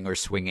swing or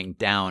swinging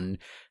down,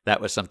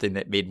 that was something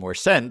that made more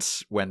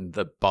sense when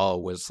the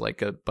ball was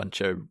like a bunch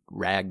of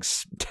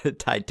rags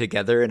tied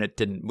together and it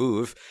didn't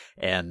move.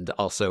 And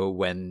also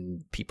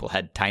when people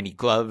had tiny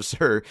gloves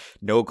or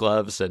no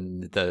gloves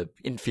and the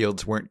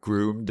infields weren't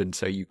groomed, and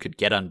so you could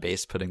get on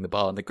base putting the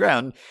ball on the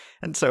ground.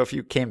 And so if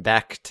you came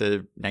back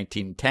to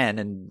 1910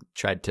 and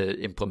tried to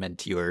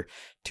implement your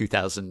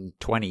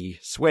 2020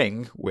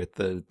 swing with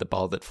the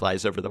ball that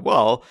flies over the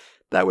wall,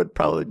 that would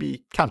probably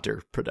be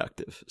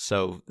counterproductive.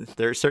 So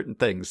there are certain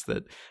things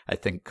that I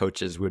think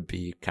coaches would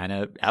be kind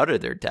of out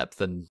of their depth,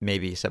 and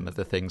maybe some of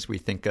the things we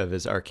think of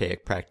as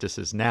archaic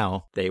practices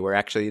now, they were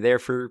actually there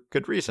for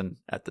good reason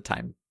at the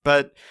time.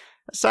 But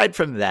aside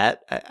from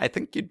that, I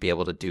think you'd be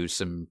able to do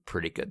some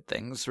pretty good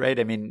things, right?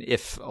 I mean,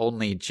 if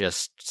only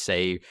just,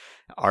 say,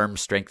 arm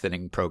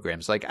strengthening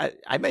programs. Like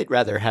I might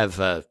rather have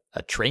a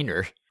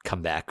trainer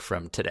come back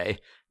from today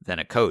than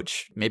a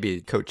coach.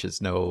 Maybe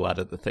coaches know a lot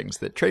of the things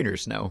that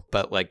trainers know,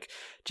 but like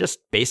just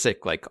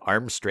basic like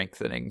arm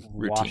strengthening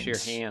routines. Wash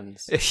your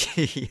hands.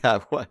 Yeah,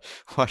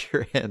 wash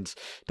your hands.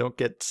 Don't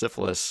get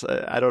syphilis.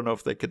 I don't know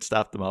if they could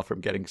stop them all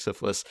from getting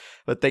syphilis,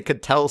 but they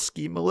could tell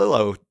Ski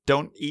Melillo,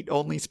 don't eat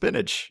only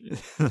spinach.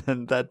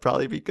 And that'd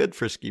probably be good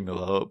for Ski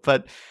Melillo.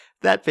 But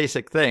that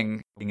basic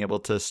thing, being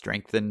able to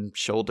strengthen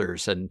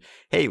shoulders and,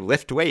 hey,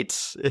 lift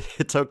weights.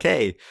 It's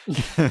okay.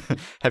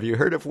 Have you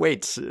heard of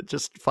weights?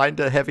 Just find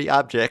a heavy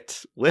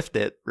object, lift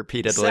it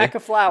repeatedly. Sack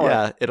of flour.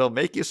 Yeah, it'll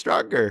make you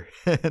stronger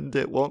and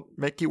it won't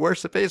make you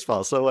worse at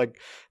baseball. So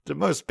like the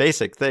most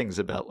basic things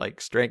about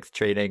like strength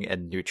training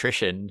and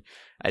nutrition,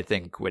 I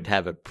think would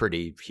have a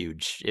pretty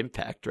huge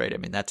impact, right? I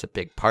mean, that's a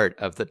big part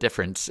of the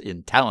difference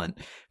in talent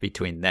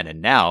between then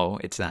and now.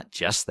 It's not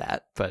just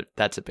that, but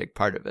that's a big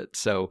part of it.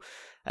 So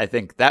I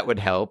think that would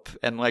help.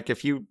 And like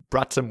if you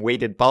brought some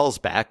weighted balls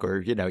back,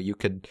 or, you know, you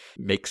could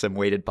make some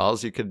weighted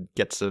balls, you could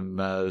get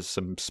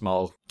some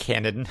small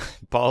cannon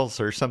balls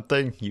or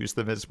something, use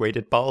them as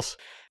weighted balls.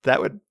 That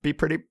would be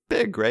pretty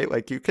big, right?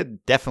 Like you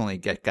could definitely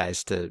get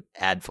guys to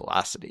add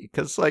velocity,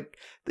 because like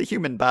the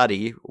human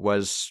body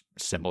was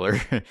similar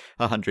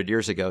 100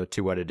 years ago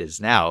to what it is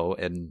now.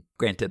 And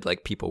granted,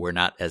 like people were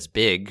not as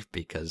big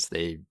because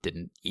they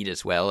didn't eat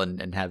as well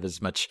and have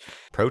as much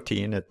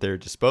protein at their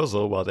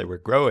disposal while they were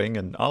growing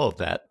and all of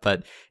that.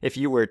 But if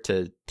you were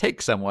to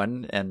take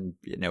someone and,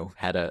 you know,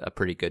 had a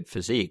pretty good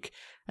physique,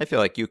 I feel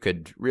like you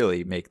could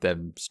really make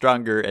them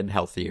stronger and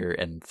healthier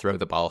and throw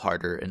the ball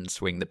harder and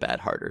swing the bat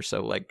harder.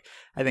 So like,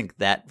 I think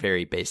that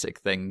very basic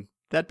thing,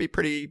 that'd be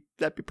pretty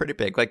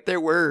big. Like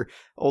there were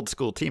old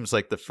school teams,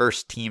 like the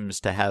first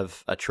teams to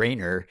have a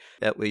trainer,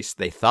 at least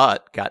they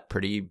thought, got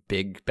pretty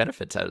big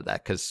benefits out of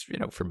that. Cause, you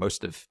know, for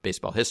most of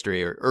baseball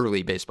history, or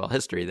early baseball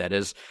history, that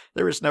is,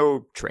 there was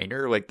no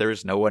trainer. Like there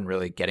was no one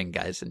really getting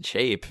guys in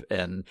shape.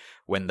 And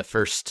when the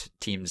first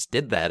teams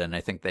did that, and I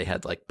think they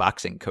had like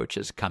boxing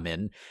coaches come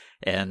in,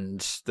 and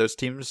those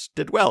teams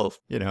did well.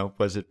 You know,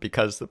 was it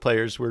because the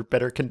players were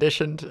better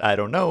conditioned? I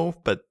don't know,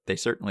 but they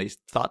certainly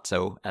thought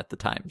so at the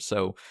time.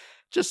 So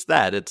just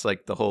that, it's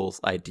like the whole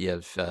idea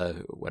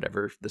of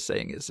whatever the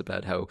saying is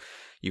about how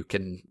you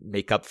can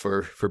make up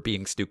for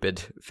being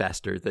stupid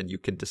faster than you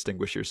can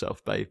distinguish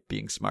yourself by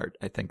being smart.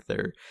 I think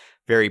they're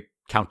very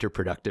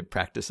counterproductive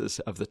practices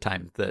of the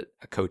time that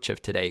a coach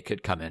of today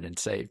could come in and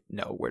say,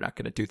 no, we're not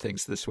going to do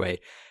things this way.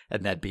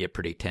 And that'd be a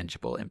pretty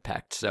tangible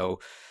impact. So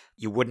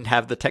you wouldn't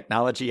have the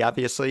technology,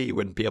 obviously. You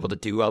wouldn't be able to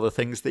do all the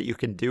things that you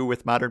can do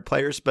with modern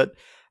players. But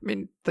I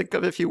mean, think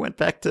of if you went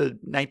back to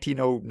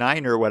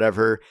 1909 or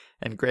whatever,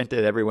 and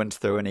granted, everyone's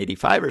throwing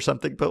 85 or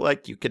something, but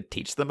like you could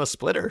teach them a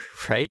splitter,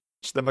 right?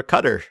 Teach them a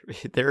cutter.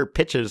 There are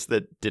pitches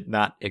that did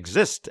not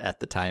exist at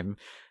the time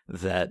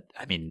that,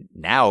 I mean,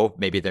 now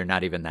maybe they're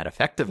not even that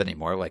effective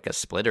anymore. Like a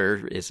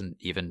splitter isn't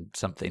even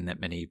something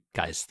that many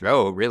guys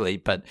throw, really,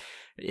 but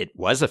it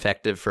was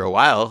effective for a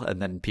while,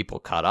 and then people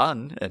caught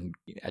on and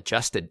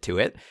adjusted to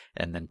it,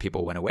 and then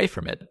people went away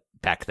from it.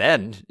 Back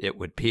then, it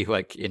would be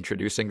like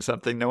introducing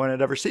something no one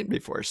had ever seen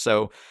before.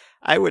 So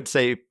I would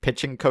say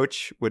pitching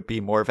coach would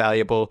be more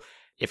valuable,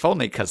 if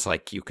only because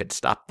like you could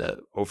stop the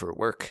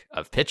overwork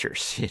of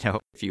pitchers. You know,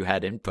 if you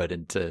had input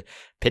into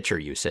pitcher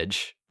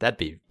usage, that'd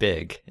be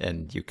big,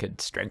 and you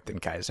could strengthen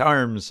guys'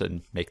 arms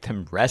and make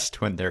them rest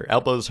when their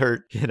elbows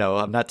hurt. You know,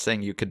 I'm not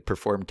saying you could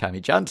perform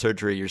Tommy John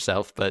surgery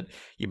yourself, but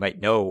you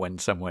might know when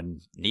someone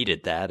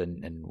needed that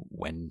and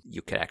when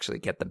you could actually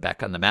get them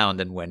back on the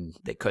mound and when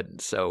they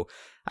couldn't. So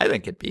I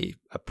think it'd be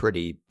a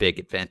pretty big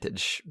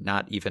advantage,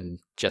 not even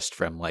just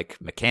from like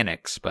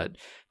mechanics, but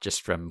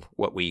just from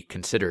what we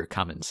consider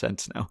common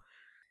sense now.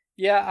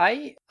 Yeah,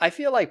 I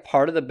feel like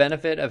part of the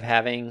benefit of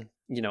having,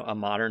 you know, a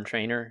modern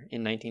trainer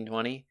in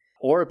 1920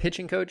 or a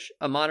pitching coach,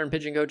 a modern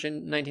pitching coach in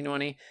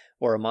 1920,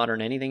 or a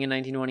modern anything in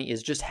 1920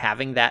 is just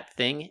having that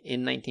thing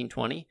in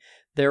 1920.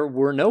 There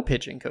were no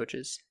pitching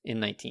coaches in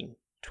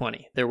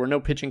 1920. There were no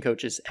pitching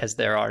coaches as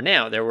there are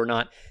now. There were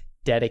not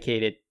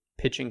dedicated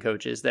pitching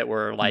coaches that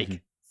were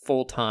like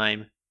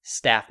full-time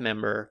staff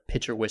member,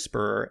 pitcher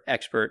whisperer,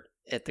 expert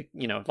at the,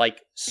 you know, like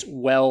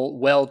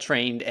well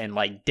trained and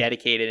like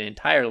dedicated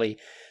entirely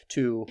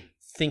to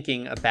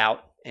thinking about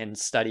and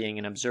studying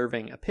and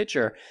observing a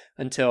pitcher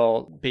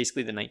until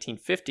basically the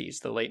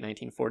 1950s, the late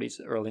 1940s,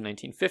 early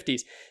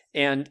 1950s.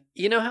 And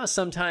you know how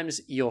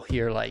sometimes you'll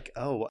hear like,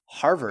 oh,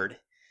 Harvard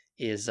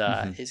is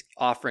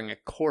offering a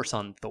course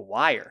on The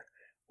Wire,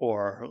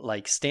 or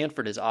like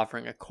Stanford is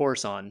offering a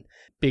course on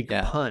Big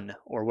Pun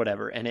or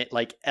whatever. And it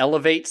like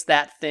elevates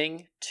that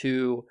thing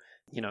to,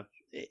 you know,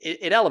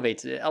 it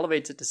elevates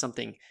it to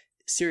something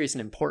serious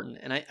and important.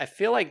 And I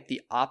feel like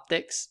the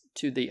optics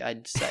to the,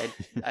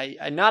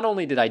 I not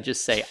only did I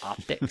just say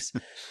optics,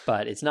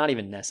 but it's not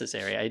even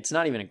necessary. It's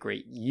not even a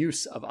great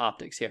use of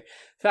optics here.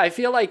 So I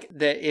feel like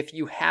that if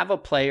you have a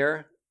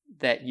player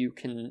that you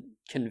can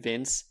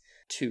convince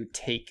to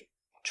take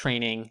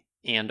training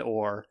and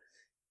or,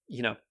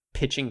 you know,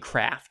 pitching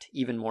craft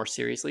even more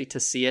seriously, to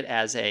see it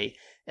as a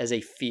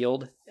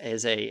field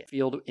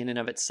in and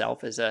of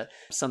itself, as a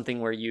something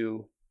where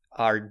you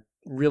are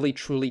really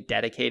truly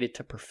dedicated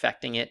to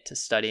perfecting it, to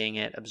studying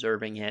it,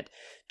 observing it,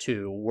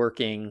 to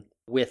working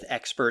with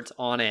experts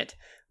on it,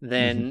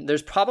 then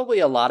there's probably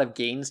a lot of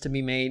gains to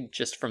be made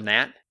just from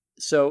that.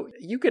 So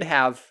you could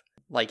have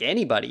like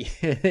anybody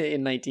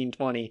in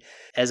 1920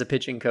 as a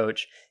pitching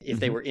coach if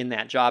they were in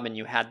that job, and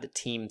you had the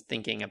team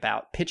thinking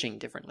about pitching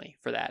differently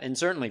for that. And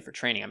certainly for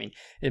training, I mean,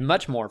 and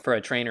much more for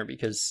a trainer,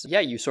 because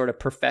you sort of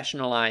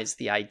professionalize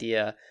the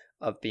idea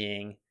of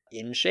being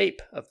in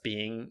shape, of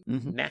being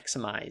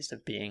maximized,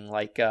 of being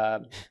like,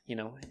 you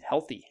know,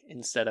 healthy,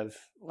 instead of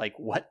like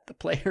what the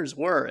players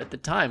were at the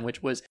time,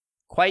 which was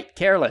quite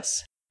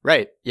careless.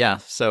 Right. Yeah.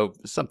 So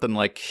something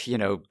like, you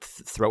know,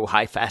 throw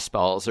high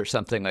fastballs or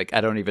something, like,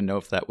 I don't even know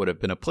if that would have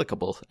been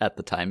applicable at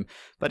the time.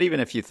 But even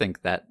if you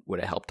think that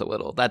would have helped a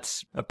little,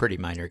 that's a pretty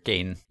minor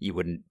gain. You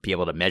wouldn't be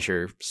able to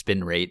measure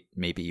spin rate.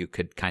 Maybe you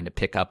could kind of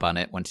pick up on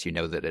it once you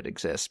know that it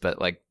exists. But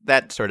like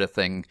that sort of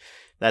thing,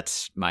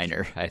 that's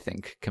minor, I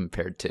think,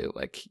 compared to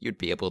like you'd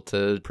be able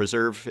to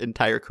preserve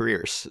entire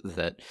careers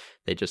that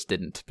they just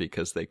didn't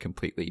because they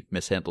completely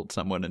mishandled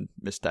someone and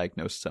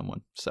misdiagnosed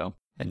someone. So,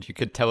 and you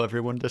could tell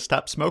everyone to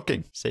stop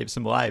smoking, save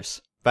some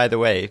lives. By the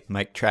way,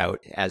 Mike Trout,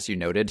 as you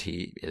noted,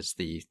 he is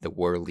the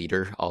WAR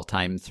leader all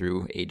time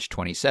through age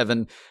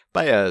 27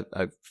 by a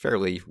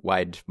fairly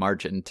wide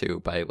margin,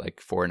 too, by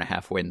like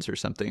 4.5 wins or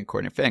something,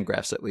 according to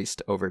Fangraphs, at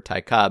least, over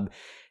Ty Cobb.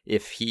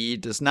 If he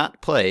does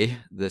not play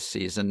this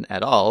season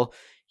at all,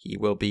 he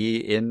will be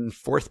in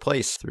 4th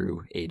place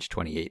through age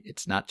 28.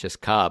 It's not just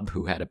Cobb,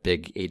 who had a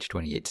big age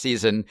 28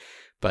 season,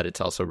 but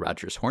it's also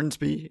Rogers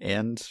Hornsby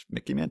and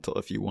Mickey Mantle.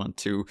 If you want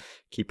to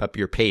keep up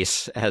your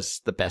pace as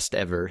the best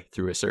ever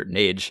through a certain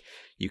age,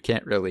 you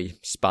can't really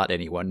spot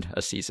anyone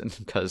a season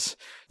because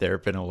there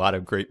have been a lot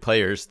of great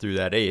players through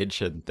that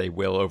age, and they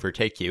will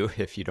overtake you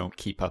if you don't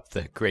keep up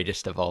the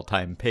greatest of all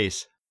time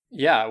pace.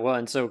 Yeah, well,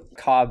 and so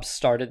Cobb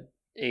started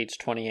age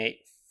 28,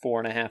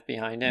 4.5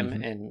 behind him,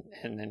 and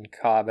then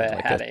Cobb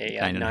like had a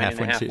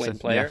 9.5 win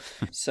player.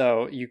 Yeah.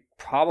 So you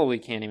probably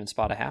can't even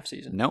spot a half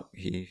season. No,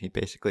 he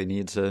basically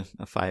needs a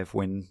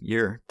 5-win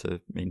year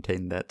to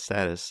maintain that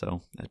status.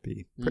 So that'd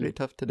be pretty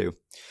tough to do.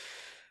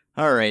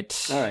 All right.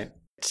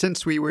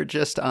 Since we were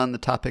just on the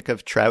topic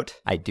of Trout,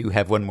 I do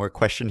have one more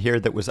question here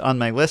that was on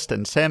my list,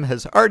 and Sam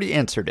has already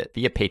answered it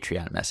via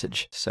Patreon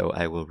message. So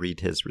I will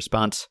read his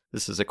response.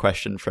 This is a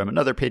question from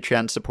another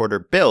Patreon supporter,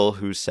 Bill,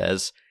 who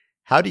says,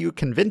 how do you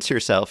convince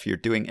yourself you're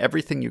doing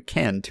everything you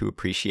can to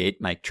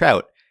appreciate Mike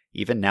Trout?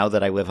 Even now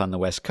that I live on the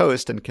West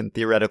Coast and can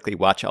theoretically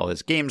watch all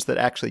his games that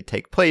actually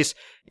take place,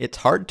 it's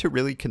hard to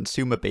really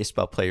consume a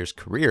baseball player's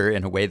career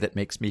in a way that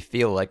makes me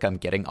feel like I'm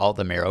getting all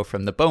the marrow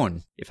from the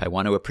bone. If I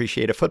want to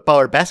appreciate a football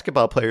or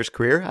basketball player's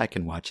career, I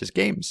can watch his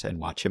games and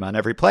watch him on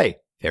every play.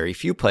 Very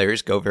few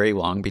players go very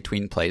long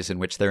between plays in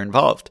which they're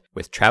involved.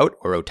 With Trout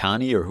or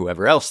Ohtani or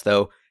whoever else,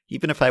 though,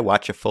 even if I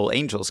watch a full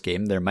Angels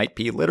game, there might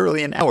be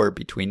literally an hour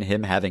between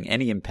him having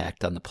any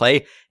impact on the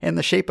play, and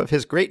the shape of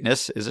his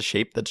greatness is a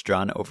shape that's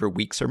drawn over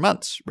weeks or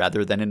months,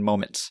 rather than in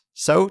moments.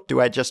 So, do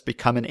I just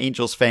become an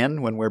Angels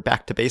fan when we're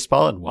back to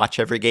baseball and watch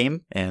every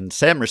game? And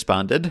Sam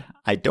responded,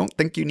 I don't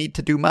think you need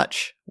to do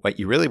much. What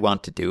you really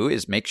want to do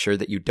is make sure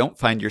that you don't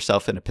find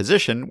yourself in a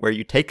position where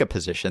you take a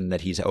position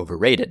that he's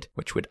overrated,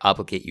 which would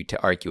obligate you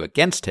to argue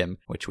against him,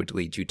 which would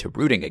lead you to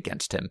rooting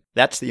against him.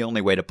 That's the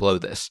only way to blow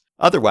this.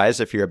 Otherwise,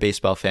 if you're a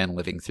baseball fan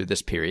living through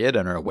this period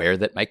and are aware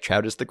that Mike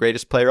Trout is the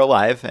greatest player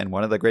alive and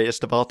one of the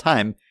greatest of all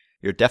time,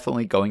 you're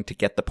definitely going to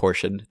get the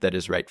portion that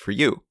is right for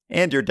you.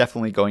 And you're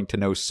definitely going to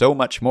know so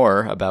much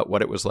more about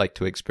what it was like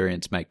to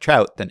experience Mike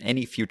Trout than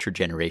any future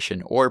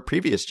generation or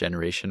previous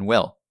generation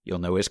will. You'll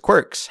know his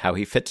quirks, how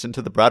he fits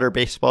into the broader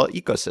baseball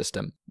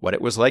ecosystem, what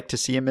it was like to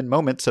see him in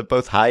moments of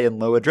both high and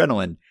low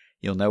adrenaline.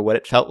 You'll know what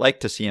it felt like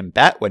to see him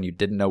bat when you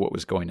didn't know what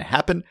was going to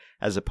happen,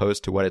 as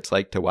opposed to what it's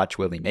like to watch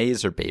Willie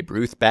Mays or Babe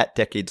Ruth bat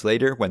decades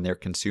later when they're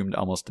consumed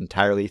almost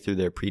entirely through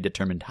their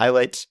predetermined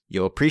highlights.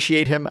 You'll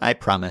appreciate him, I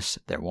promise.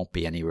 There won't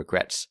be any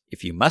regrets.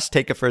 If you must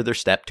take a further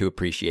step to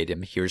appreciate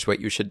him, here's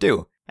what you should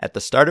do. At the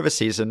start of a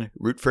season,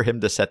 root for him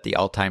to set the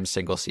all-time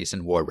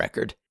single-season WAR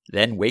record.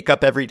 Then wake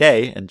up every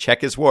day and check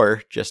his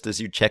WAR just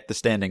as you check the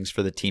standings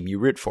for the team you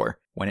root for.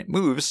 When it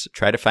moves,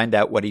 try to find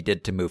out what he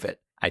did to move it.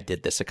 I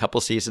did this a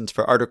couple seasons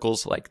for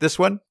articles like this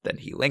one, then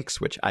he links,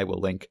 which I will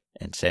link,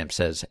 and Sam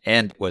says,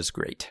 and was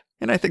great.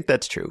 And I think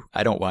that's true.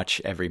 I don't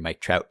watch every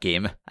Mike Trout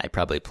game. I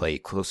probably pay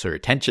closer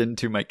attention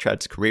to Mike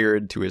Trout's career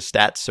and to his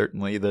stats,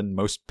 certainly, than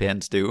most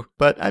fans do.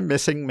 But I'm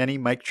missing many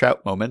Mike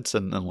Trout moments,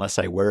 and unless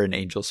I were an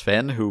Angels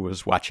fan who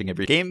was watching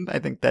every game, I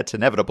think that's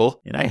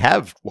inevitable. And I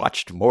have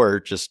watched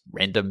more just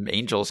random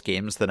Angels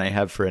games than I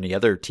have for any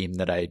other team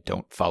that I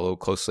don't follow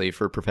closely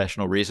for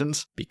professional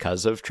reasons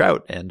because of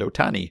Trout and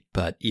Ohtani.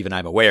 But even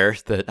I'm aware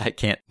that I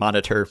can't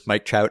monitor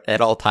Mike Trout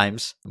at all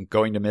times. I'm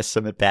going to miss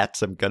some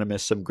at-bats. I'm going to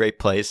miss some great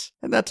plays,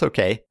 and that's okay.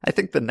 I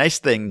think the nice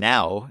thing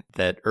now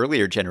that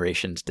earlier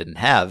generations didn't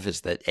have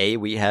is that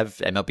we have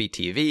MLB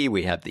TV,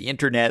 we have the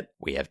internet,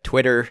 we have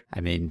Twitter. I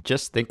mean,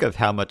 just think of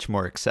how much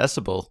more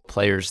accessible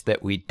players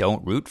that we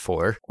don't root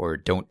for or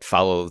don't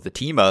follow the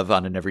team of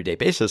on an everyday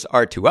basis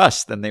are to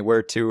us than they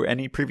were to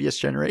any previous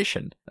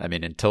generation. I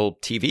mean, until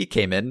TV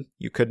came in,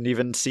 you couldn't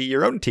even see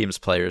your own team's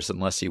players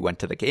unless you went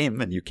to the game,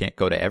 and you can't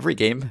go to every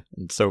game.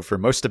 And so for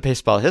most of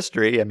baseball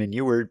history, I mean,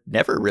 you were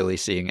never really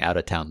seeing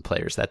out-of-town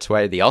players. That's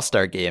why the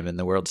All-Star game in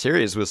the World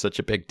Series was such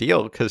a big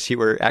deal, because you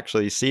were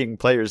actually seeing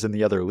players in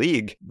the other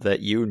league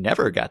that you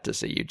never got to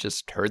see. You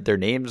just heard their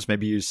names,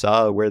 maybe you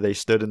saw where they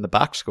stood in the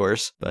box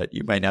scores, but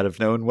you might not have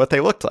known what they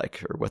looked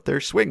like, or what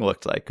their swing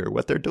looked like, or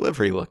what their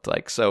delivery looked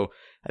like. So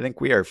I think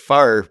we are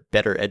far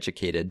better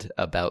educated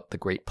about the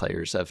great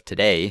players of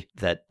today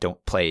that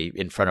don't play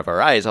in front of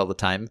our eyes all the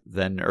time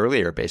than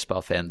earlier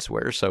baseball fans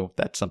were. So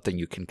that's something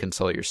you can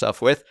console yourself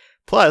with.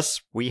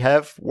 Plus, we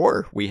have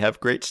WAR. We have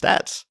great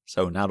stats.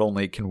 So not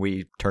only can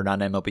we turn on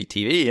MLB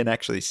TV and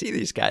actually see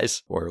these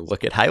guys or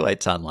look at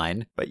highlights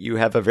online, but you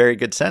have a very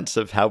good sense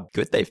of how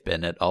good they've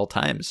been at all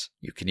times.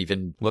 You can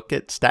even look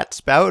at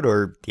StatSpout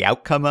or the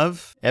outcome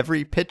of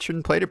every pitch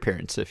and plate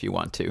appearance if you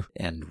want to.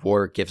 And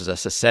WAR gives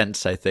us a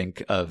sense, I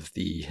think, of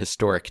the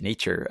historic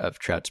nature of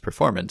Trout's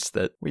performance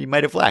that we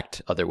might have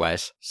lacked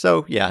otherwise.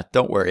 So yeah,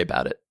 don't worry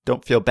about it.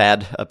 Don't feel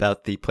bad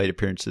about the plate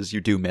appearances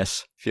you do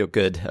miss. Feel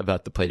good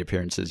about the plate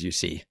appearances you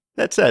see.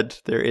 That said,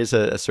 there is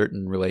a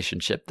certain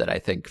relationship that I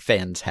think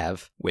fans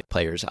have with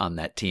players on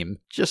that team,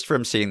 just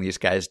from seeing these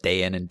guys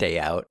day in and day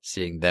out,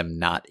 seeing them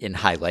not in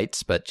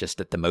highlights, but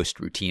just at the most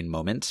routine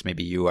moments.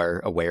 Maybe you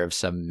are aware of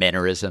some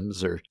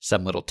mannerisms or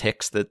some little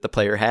tics that the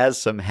player has,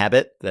 some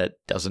habit that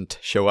doesn't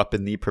show up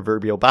in the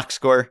proverbial box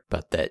score,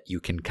 but that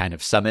you can kind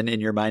of summon in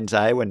your mind's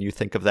eye when you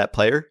think of that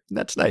player. And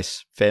that's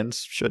nice.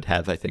 Fans should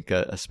have, I think,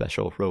 a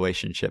special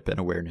relationship and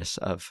awareness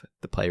of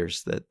the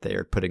players that they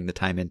are putting the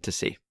time in to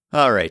see.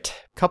 All right,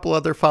 couple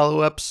other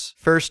follow-ups.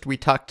 First, we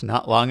talked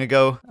not long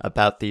ago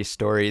about the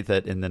story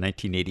that in the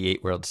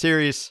 1988 World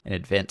Series, an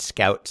advanced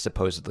scout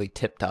supposedly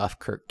tipped off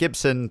Kirk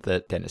Gibson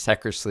that Dennis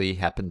Eckersley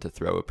happened to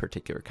throw a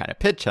particular kind of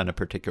pitch on a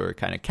particular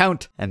kind of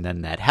count, and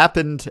then that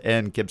happened,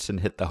 and Gibson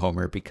hit the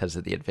homer because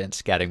of the advanced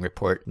scouting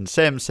report, and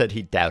Sam said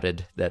he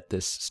doubted that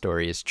this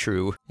story is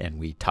true, and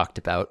we talked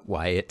about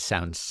why it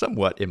sounds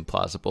somewhat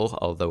implausible,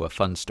 although a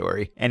fun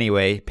story.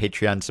 Anyway,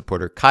 Patreon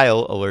supporter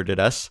Kyle alerted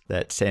us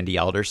that Sandy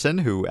Alderson,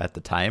 who at the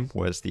time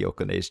was the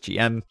Oakland A's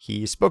GM,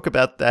 he spoke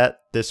about that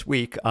this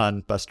week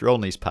on Buster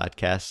Olney's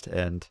podcast,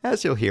 and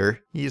as you'll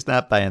hear, he's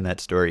not buying that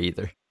story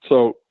either.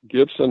 So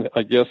Gibson,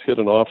 I guess, hit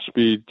an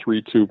off-speed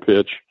 3-2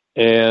 pitch,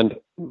 and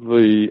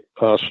the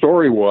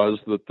story was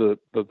that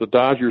the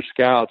Dodger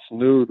scouts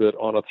knew that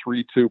on a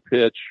 3-2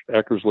 pitch,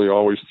 Eckersley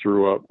always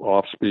threw a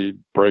off-speed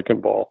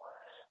breaking ball.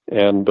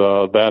 And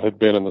that had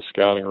been in the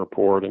scouting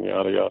report and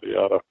yada, yada,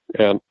 yada.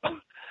 And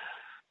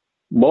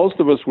most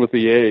of us with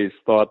the A's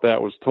thought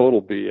that was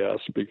total BS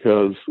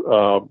because,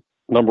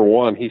 number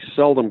one, he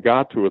seldom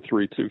got to a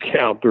 3-2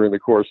 count during the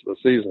course of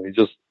the season. He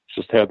just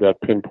had that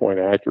pinpoint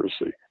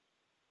accuracy.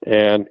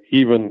 And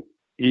even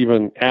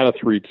at a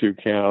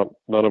 3-2 count,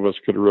 none of us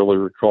could really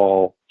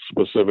recall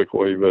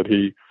specifically that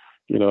he,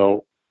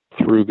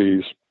 threw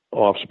these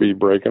off-speed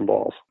breaking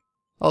balls.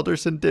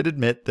 Alderson did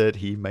admit that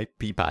he might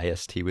be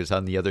biased. He was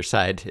on the other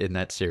side in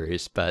that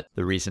series, but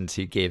the reasons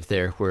he gave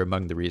there were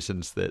among the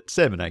reasons that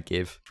Sam and I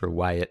gave for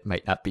why it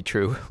might not be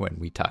true when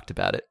we talked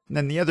about it. And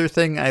then the other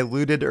thing, I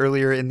alluded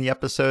earlier in the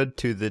episode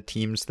to the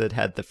teams that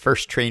had the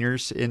first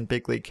trainers in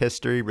big league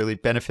history really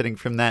benefiting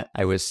from that.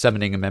 I was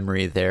summoning a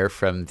memory there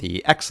from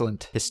the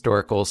excellent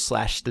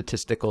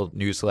historical/statistical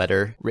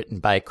newsletter written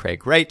by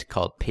Craig Wright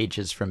called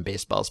Pages from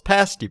Baseball's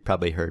Past. You've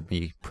probably heard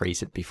me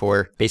praise it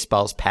before.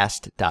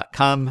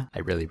 baseballspast.com. I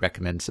really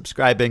recommend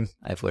subscribing.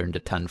 I've learned a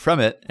ton from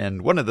it,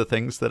 and one of the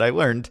things that I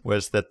learned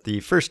was that the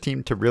first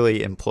team to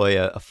really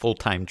employ a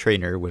full-time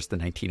trainer was the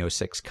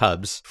 1906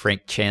 Cubs.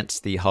 Frank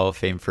Chance, the Hall of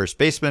Fame first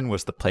baseman,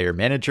 was the player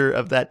manager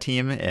of that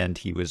team, and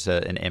he was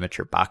an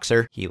amateur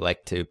boxer. He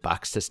liked to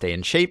box to stay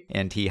in shape,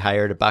 and he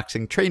hired a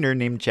boxing trainer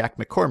named Jack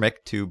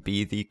McCormick to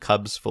be the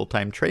Cubs'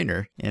 full-time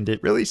trainer, and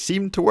it really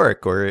seemed to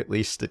work, or at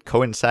least it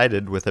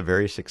coincided with a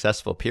very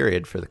successful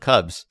period for the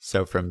Cubs.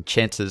 So from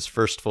Chance's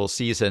first full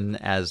season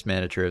as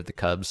manager of the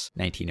Cubs,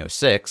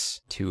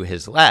 1906, to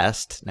his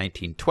last,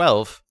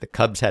 1912, the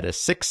Cubs had a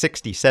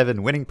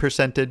 .667 winning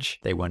percentage.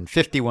 They won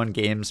 51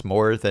 games,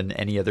 more than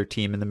any other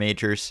team in the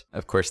majors.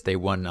 Of course, they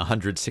won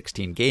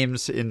 116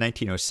 games in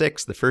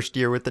 1906, the first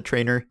year with the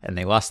trainer, and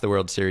they lost the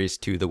World Series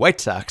to the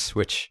White Sox,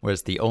 which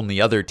was the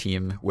only other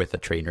team with a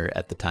trainer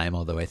at the time,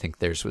 although I think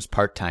theirs was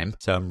part-time.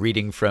 So I'm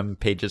reading from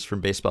Pages from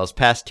Baseball's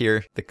Past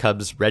here. The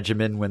Cubs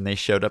regimen when they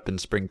showed up in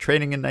spring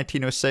training in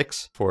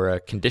 1906 for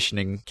a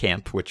conditioning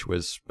camp, which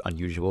was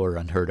unusual or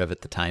unheard of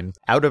at the time.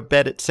 Out of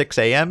bed at 6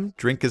 a.m.,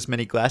 drink as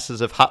many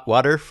glasses of hot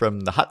water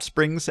from the hot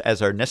springs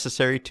as are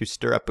necessary to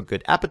stir up a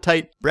good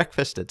appetite.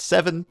 Breakfast at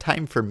 7,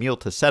 time for meal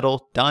to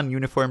settle. Don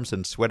uniforms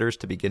and sweaters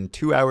to begin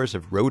 2 hours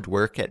of road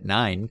work at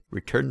 9.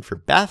 Return for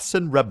baths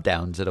and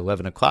rub-downs at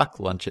 11 o'clock,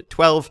 lunch at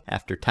 12.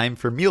 After time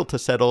for meal to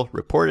settle,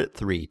 report at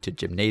 3 to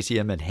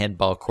gymnasium and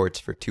handball courts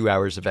for 2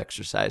 hours of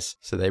exercise.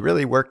 So they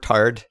really worked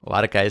hard. A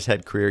lot of guys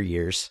had career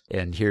years.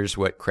 And here's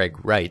what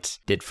Craig writes.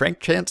 Did Frank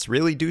Chance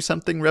really do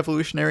something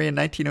revolutionary in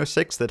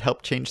 1906 that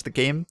helped change the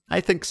game?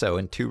 I think so,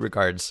 in two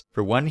regards.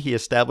 For one, he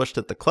established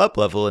at the club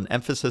level an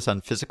emphasis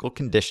on physical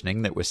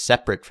conditioning that was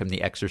separate from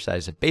the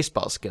exercise of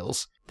baseball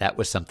skills. That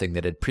was something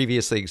that had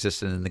previously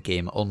existed in the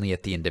game only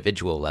at the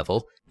individual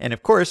level. And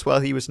of course,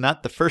 while he was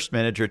not the first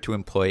manager to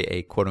employ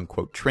a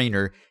quote-unquote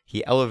trainer,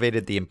 he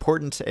elevated the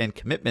importance and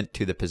commitment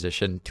to the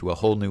position to a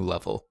whole new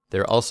level.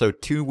 There are also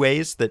two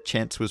ways that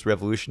Chance was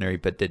revolutionary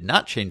but did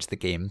not change the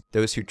game.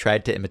 Those who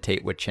tried to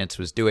imitate what Chance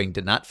was doing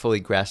did not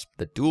fully grasp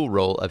the dual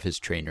role of his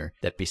trainer,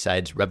 that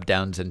besides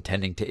rub-downs and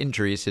tending to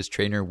injuries, his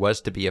trainer was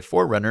to be a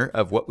forerunner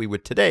of what we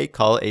would today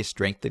call a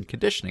strength and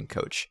conditioning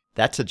coach.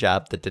 That's a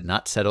job that did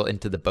not settle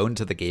into the bones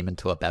of the game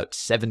until about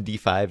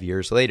 75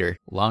 years later,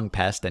 long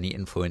past any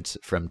influence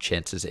from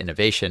Chance's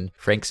innovation.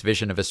 Frank's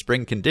vision of a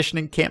spring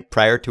conditioning camp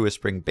prior to a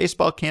spring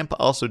baseball camp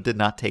also did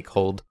not take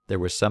hold. There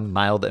was some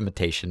mild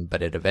imitation,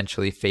 but it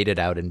eventually faded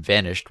out and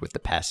vanished with the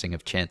passing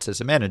of Chance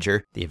as a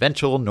manager. The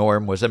eventual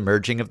norm was a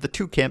merging of the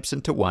two camps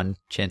into one.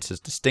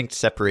 Chance's distinct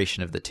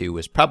separation of the two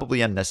was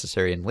probably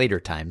unnecessary in later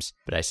times,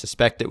 but I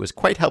suspect it was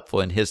quite helpful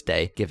in his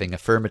day, giving a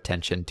firm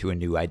attention to a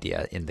new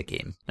idea in the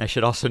game. I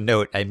should also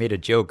note, I made a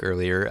joke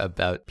earlier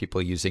about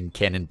people using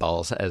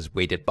cannonballs as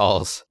weighted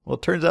balls. Well,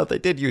 it turns out they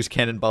did use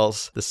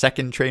cannonballs. The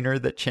second trainer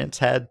that Chance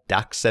had,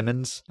 Doc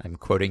Simmons, I'm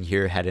quoting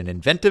here, had an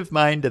inventive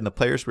mind and the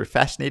players were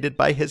fascinated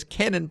by his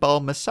cannonball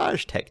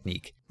massage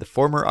technique. The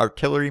former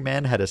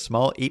artilleryman had a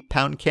small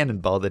 8-pound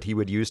cannonball that he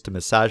would use to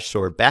massage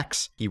sore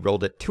backs. He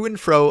rolled it to and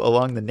fro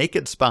along the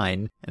naked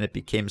spine, and it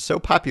became so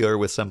popular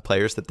with some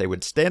players that they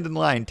would stand in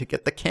line to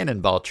get the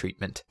cannonball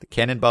treatment. The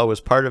cannonball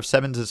was part of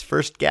Simmons'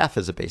 first gaffe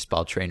as a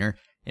baseball trainer.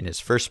 In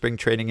his first spring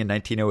training in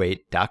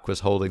 1908, Doc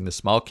was holding the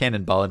small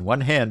cannonball in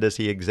one hand as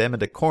he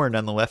examined a corn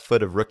on the left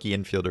foot of rookie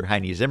infielder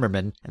Heine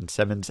Zimmerman, and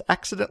Simmons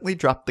accidentally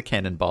dropped the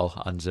cannonball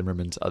on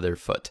Zimmerman's other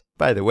foot.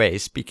 By the way,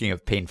 speaking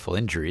of painful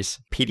injuries,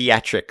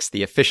 Pediatrics,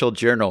 the official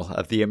journal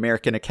of the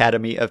American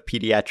Academy of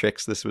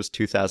Pediatrics, this was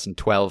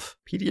 2012.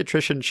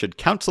 Pediatricians should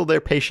counsel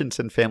their patients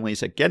and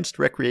families against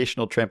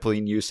recreational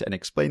trampoline use and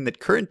explain that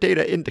current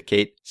data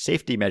indicate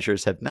safety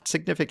measures have not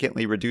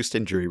significantly reduced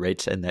injury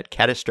rates and that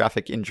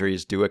catastrophic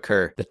injuries do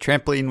occur. clear. The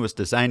trampoline was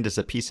designed as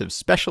a piece of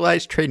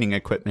specialized training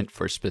equipment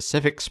for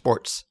specific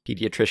sports.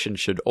 Pediatricians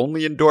should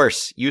only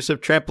endorse use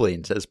of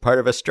trampolines as part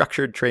of a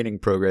structured training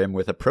program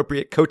with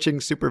appropriate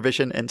coaching,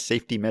 supervision, and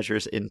safety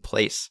measures in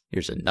place.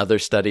 Here's another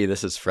study.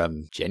 This is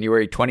from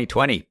January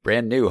 2020,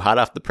 brand new, hot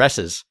off the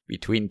presses.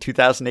 Between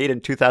 2008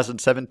 and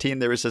 2017,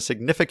 there was a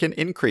significant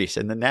increase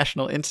in the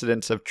national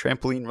incidence of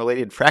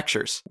trampoline-related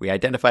fractures. We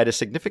identified a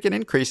significant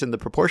increase in the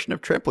proportion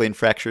of trampoline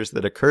fractures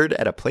that occurred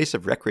at a place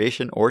of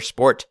recreation or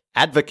sport.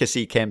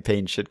 Advocacy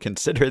campaigns should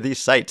consider these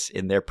sites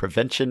in their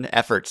prevention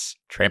efforts.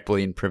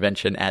 Trampoline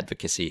prevention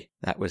advocacy.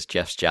 That was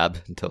Jeff's job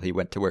until he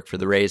went to work for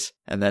the Rays.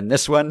 And then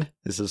this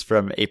is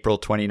from April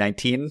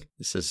 2019.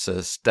 This is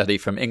a study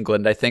from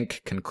England, I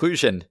think.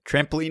 Conclusion: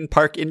 trampoline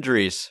park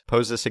injuries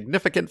pose a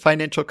significant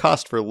financial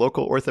cost for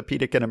local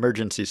orthopedic and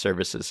emergency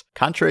services.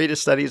 Contrary to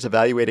studies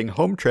evaluating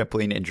home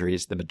trampoline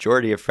injuries, the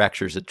majority of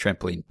fractures at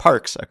trampoline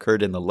parks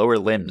occurred in the lower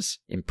limbs.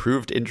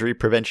 Improved injury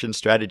prevention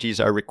strategies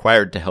are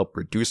required to help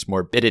reduce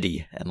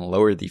morbidity and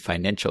lower the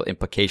financial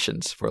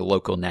implications for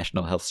local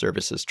National Health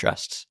Services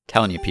trusts.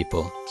 Telling you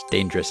people, it's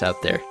dangerous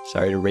out there.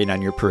 Sorry to rain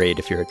on your parade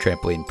if you're a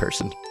trampoline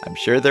person. I'm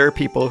sure there are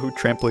people who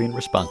trampoline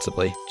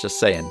responsibly. Just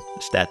saying,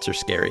 the stats are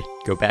scary.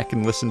 Go back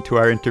and listen to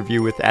our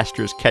interview with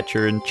Astros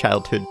catcher and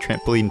childhood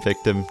trampoline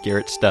victim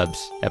Garrett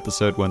Stubbs,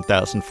 episode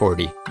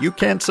 1040. You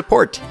can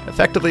support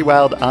Effectively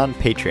Wild on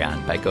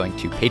Patreon by going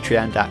to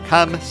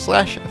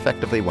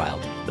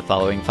patreon.com/effectivelywild. The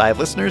following 5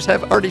 listeners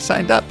have already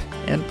signed up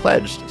and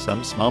pledged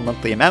some small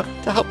monthly amount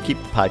to help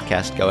keep the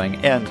podcast going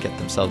and get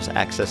themselves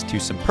access to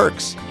some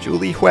perks.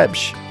 Julie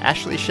Hwebsch,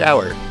 Ashley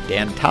Shower,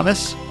 Dan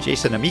Thomas,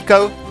 Jason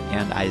Amico,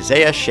 and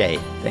Isaiah Shea.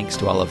 Thanks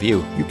to all of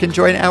you. You can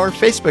join our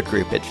Facebook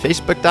group at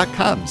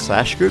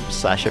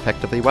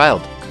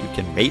facebook.com/group/effectivelywild. You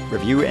can rate,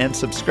 review, and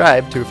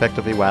subscribe to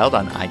Effectively Wild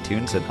on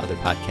iTunes and other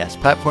podcast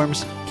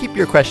platforms. Keep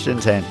your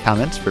questions and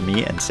comments for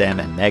me and Sam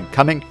and Meg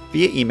coming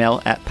via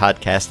email at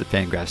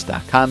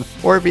podcast@fangraphs.com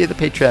or via the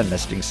Patreon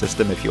messaging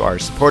system if you are a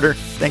supporter.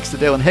 Thanks to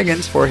Dylan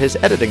Higgins for his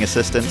editing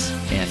assistance,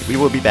 and we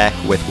will be back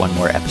with one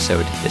more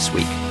episode this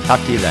week.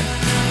 Talk to you then.